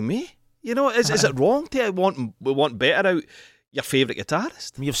of Brian May. You know, is it wrong to want better out your favourite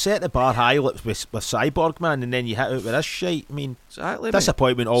guitarist? I mean, you've set the bar high with Cyborg, man, and then you hit out with this shite. I mean, Exactly, mate.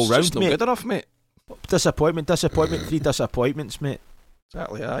 disappointment all It's round, just not mate. good enough, mate. Disappointment, 3 disappointments, mate.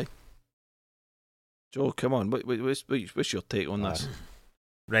 Exactly, aye. Joe, come on, what's your take on this?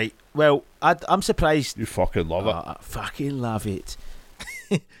 Right, well, I'm surprised. You fucking love it. I fucking love it.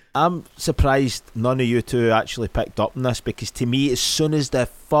 I'm surprised none of you two actually picked up on this, because to me, as soon as the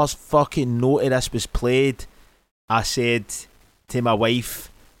first fucking note of this was played, I said to my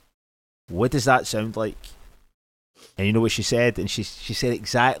wife, what does that sound like? And you know what she said? And she said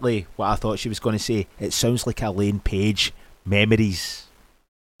exactly what I thought she was going to say. It sounds like Elaine Page, Memories.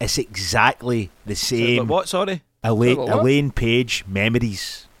 It's exactly the same. What, sorry? Elaine Page,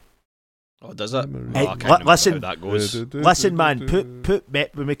 Memories. Oh, does it? Memories. Oh, I can't remember listen. how that goes. Listen, man, put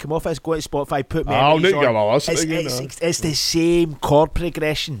when we come off this, go to Spotify, put I'll Memories need to on. give a listen again. It's the same chord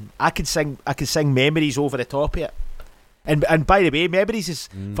progression. I can sing Memories over the top of it. And by the way, Memories is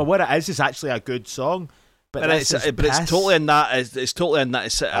for what it is actually a good song. But It's totally in that. It's totally in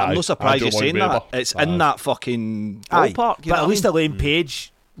that. I'm Aye, not surprised I you're don't saying like that. It's Aye. in that fucking Aye, ballpark. You but know at least what Elaine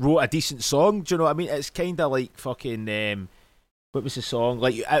Page wrote a decent song. Do you know what I mean? It's kind of like fucking. What was the song?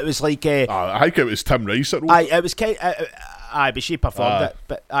 Like it was like. I think it was Tim Rice that wrote Aye, it was kind. Aye, but she performed Aye. it.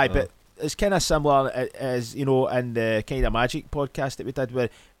 But but it's kind of similar as you know in the kind of Magic podcast that we did where.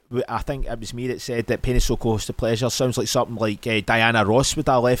 I think it was me that said that Pain is So Close to Pleasure sounds like something like Diana Ross would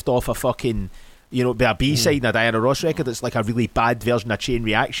have left off a fucking, you know, be a B-side in a Diana Ross record. It's like a really bad version of Chain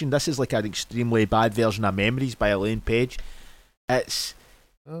Reaction. This is like an extremely bad version of Memories by Elaine Page. It's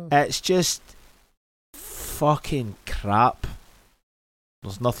just fucking crap.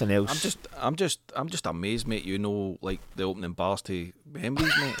 There's nothing else. I'm just amazed, mate. You know, like the opening bars to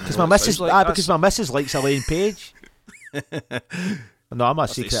Memories, mate. Because my missus, because my missus likes Elaine Page. No, I'm a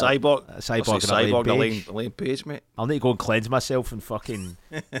secret. Cyborg, Elaine Page, mate. I'll need to go and cleanse myself and fucking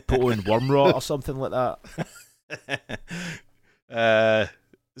put on worm rot or something like that.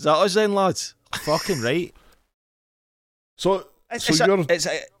 Is that us then, lads? Fucking right. So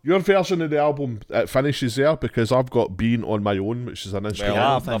your version of the album, it finishes there, because I've got Being on My Own, which is an instrumental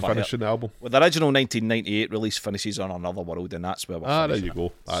I've never finishing the album. Well, the original 1998 release finishes on Another World, and that's where we're There finishing you it.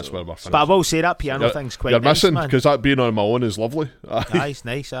 go. That's So- where we're finishing. But I will say that piano You're- thing's quite You're nice, missing, man. because that Being on My Own is lovely. Nice,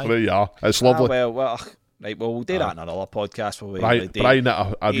 aye. Right, yeah, it's lovely. Well, right. Well, we'll do that in another podcast. Where we Right, do- Brian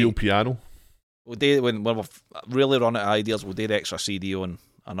at a real piano. We'll do when we're really run out of ideas. We'll do the extra CD on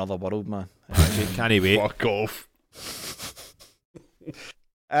Another World, man. Can't wait. Fuck off.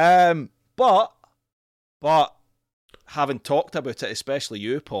 But having talked about it, especially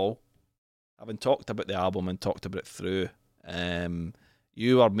you, Paul, having talked about the album and talked about it through,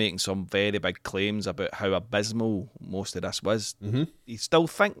 you are making some very big claims about how abysmal most of this was. Mm-hmm. You still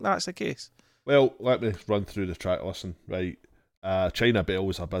think that's the case? Well, let me run through the track listen. Right, China Bell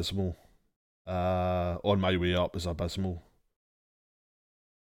was abysmal. On My Way Up is abysmal.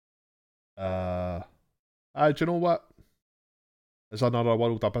 Do you know what? Is Another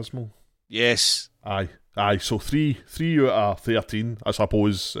World abysmal? Yes. Aye. So three out of 13, I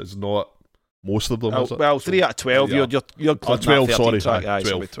suppose, is not most of them. Is it? Well, 3 out of 12. Yeah. You're including 12, that 13 sorry, track. aye, Aye,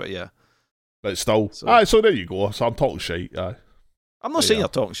 so 12. yeah. But still, So- so there you go. So I'm talking shite. Aye. I'm not Yeah. saying you're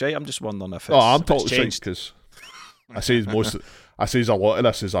talking shit. I'm just wondering if it's, No, I'm if talking it's shite changed. because I say a lot of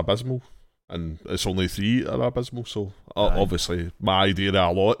this is abysmal, and it's only 3 are abysmal. So obviously, my idea of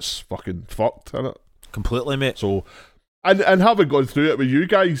a lot's fucking fucked, innit? Completely, mate. So, and having gone through it with you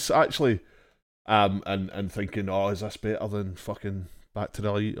guys actually, and thinking, oh, is this better than fucking Back to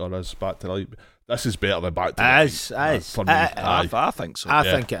the Light, or is Back to the Light? This is better than Back to the Light. It is. For me. Aye. I think so. I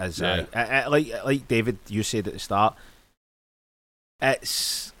Yeah. think it is. Yeah. Aye. Like David, you said at the start,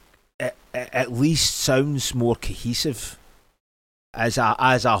 it at least sounds more cohesive as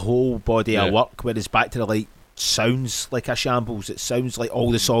a whole body of Yeah. work. Whereas Back to the Light sounds like a shambles. It sounds like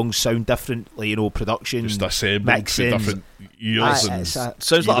all the songs sound different, like, you know, production, Just assembled mixing. for different years. And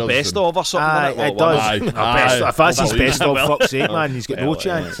Sounds like a best of or something. It does. Aye. If that's his Well, best of, well, fuck's sake, man, he's got no Well,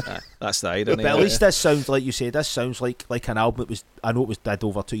 chance. That's the irony. But at least this sounds, like you say, this sounds like an album that was, I know it was did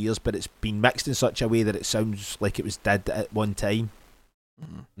over 2 years, but it's been mixed in such a way that it sounds like it was did at one time.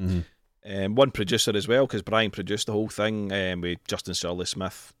 Mhm. One producer as well, because Brian produced the whole thing with Justin Shirley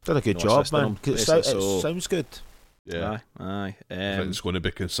Smith. Did a good No, job, assisting man. him. 'Cause Yes, it sounds good. Yeah, Aye. if it's going to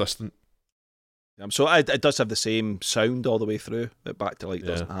be consistent. So it does have the same sound all the way through that Back to Light Yeah.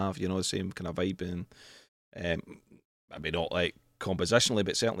 doesn't have, you know, the same kind of vibe, and maybe not like compositionally,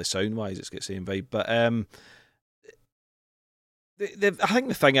 but certainly sound wise it's got the same vibe. But I think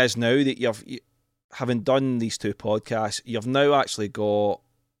the thing is now that having done these two podcasts, you've now actually got,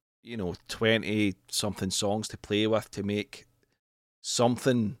 you know, 20 something songs to play with to make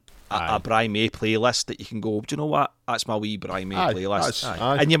something a Brian May playlist that you can go, do you know what, that's my wee Brian May playlist.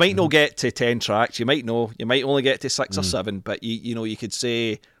 And you might not get to 10 tracks, you might only get to 6 or 7, but you know, you could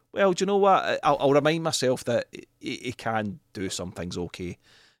say, well, do you know what, I'll remind myself that he can do some things okay,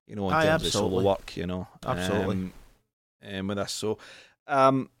 you know, in terms of solo work, you know. Absolutely. With this, so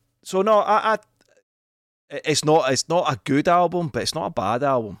no, it's not a good album, but it's not a bad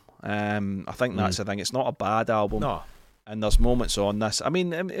album. I think that's the thing. It's not a bad album. No. And there's moments on this. I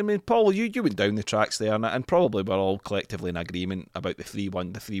mean, Paul, you went down the tracks there, and probably we're all collectively in agreement about the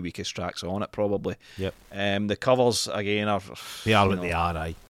three weakest tracks on it, probably. Yep. The covers again They are what they are,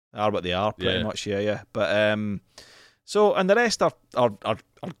 aye. They are what they are, pretty much. Yeah. But so, and the rest are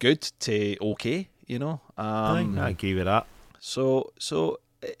good to okay, you know. I agree with that. So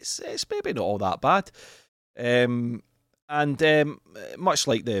it's maybe not all that bad. And much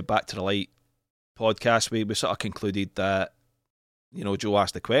like the Back to the Light podcast, we sort of concluded that, you know, Joe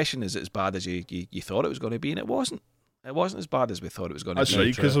asked the question, is it as bad as you thought it was going to be? And it wasn't. It wasn't as bad as we thought it was going to be. That's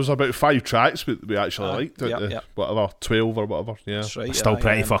right, because there was about 5 tracks we actually liked. Whatever, 12 or whatever. Yeah, that's right. Still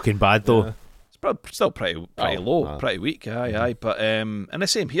pretty fucking bad though. Yeah. It's still pretty low, pretty weak. Aye. But and the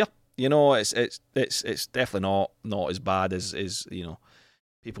same here. You know, it's definitely not as bad as you know,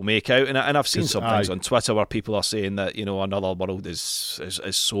 people make out, and I've seen some things on Twitter where people are saying that, you know, Another World is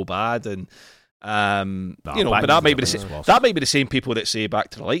so bad, and you know, but that might be the same people that say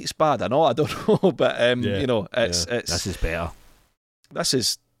Back to the Light's bad. I don't know, but you know, it's this is better. This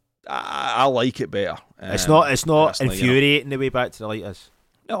is I like it better. It's not infuriating, you know, the way Back to the Light is.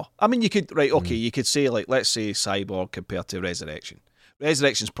 No, I mean, you could you could say, like, let's say Cyborg compared to Resurrection.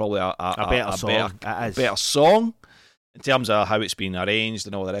 Resurrection's probably a better song in terms of how it's been arranged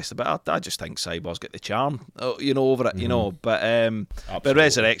and all the rest of it. I just think Cyborg's got the charm, you know, over it, you know. But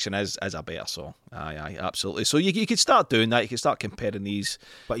Resurrection is a better song. Aye, absolutely. So you could start doing that. You could start comparing these.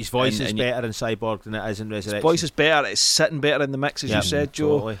 But his voice is better in Cyborg than it is in Resurrection. His voice is better. It's sitting better in the mix, as you said,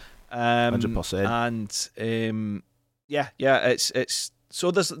 Joe. Totally. 100%. And it's so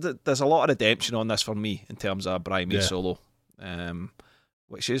there's a lot of redemption on this for me in terms of Brian May solo.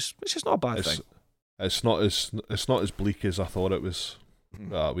 Which is not a bad thing. It's not as bleak as I thought it was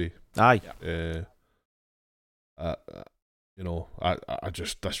that way. Aye. You know, I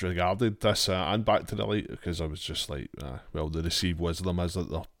just disregarded this and Back to the Light because I was just like, well, the received wisdom is that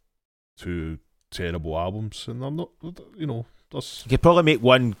they're 2 terrible albums, and I'm not, you know, you could probably make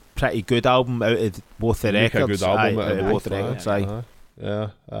one pretty good album out of both the records. A good album out of both records. Aye. Yeah.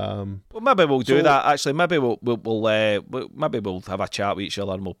 Well, maybe we'll do that. Actually, maybe we'll have a chat with each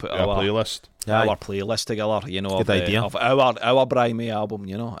other and we'll put our playlist together. You know, of our Brian May album.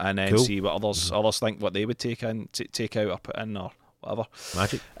 You know, and then see what others think, what they would take out or put in or whatever.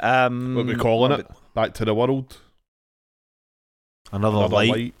 Magic. What are we calling it? Back to the World. Another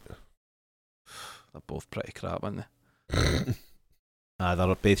light. They're both pretty crap, aren't they?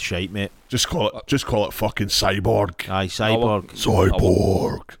 They're both shite, mate. Just call it fucking Cyborg. Aye, Cyborg.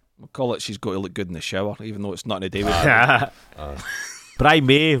 Cyborg. We'll call it She's Got to Look Good in the Shower, even though it's nothing to do with it. Brian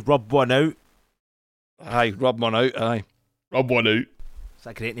May, rub one out. Aye, rub one out, aye. Rub one out. It's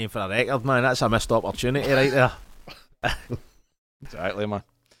a great name for a record, man. That's a missed opportunity right there. Exactly,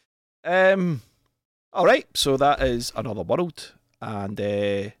 man. Alright, so that is Another World. And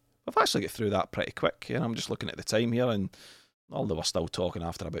we've actually got through that pretty quick. You know, I'm just looking at the time here, and although we're still talking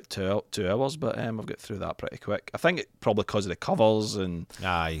after about 2 hours, but I've got through that pretty quick. I think it probably because of the covers and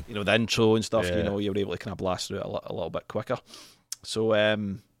you know, the intro and stuff. You know, you were able to kind of blast through it a little bit quicker. So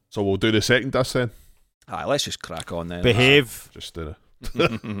we'll do the second disc then. Let's just crack on then. Behave. Just do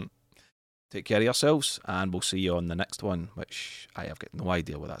it. Take care of yourselves, and we'll see you on the next one, which I have got no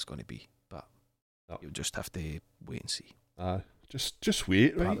idea what that's going to be, but you'll just have to wait and see. Just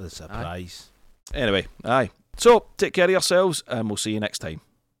wait, right? Part of the surprise. Anyway, So, take care of yourselves, and we'll see you next time.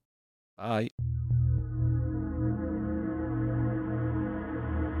 Bye.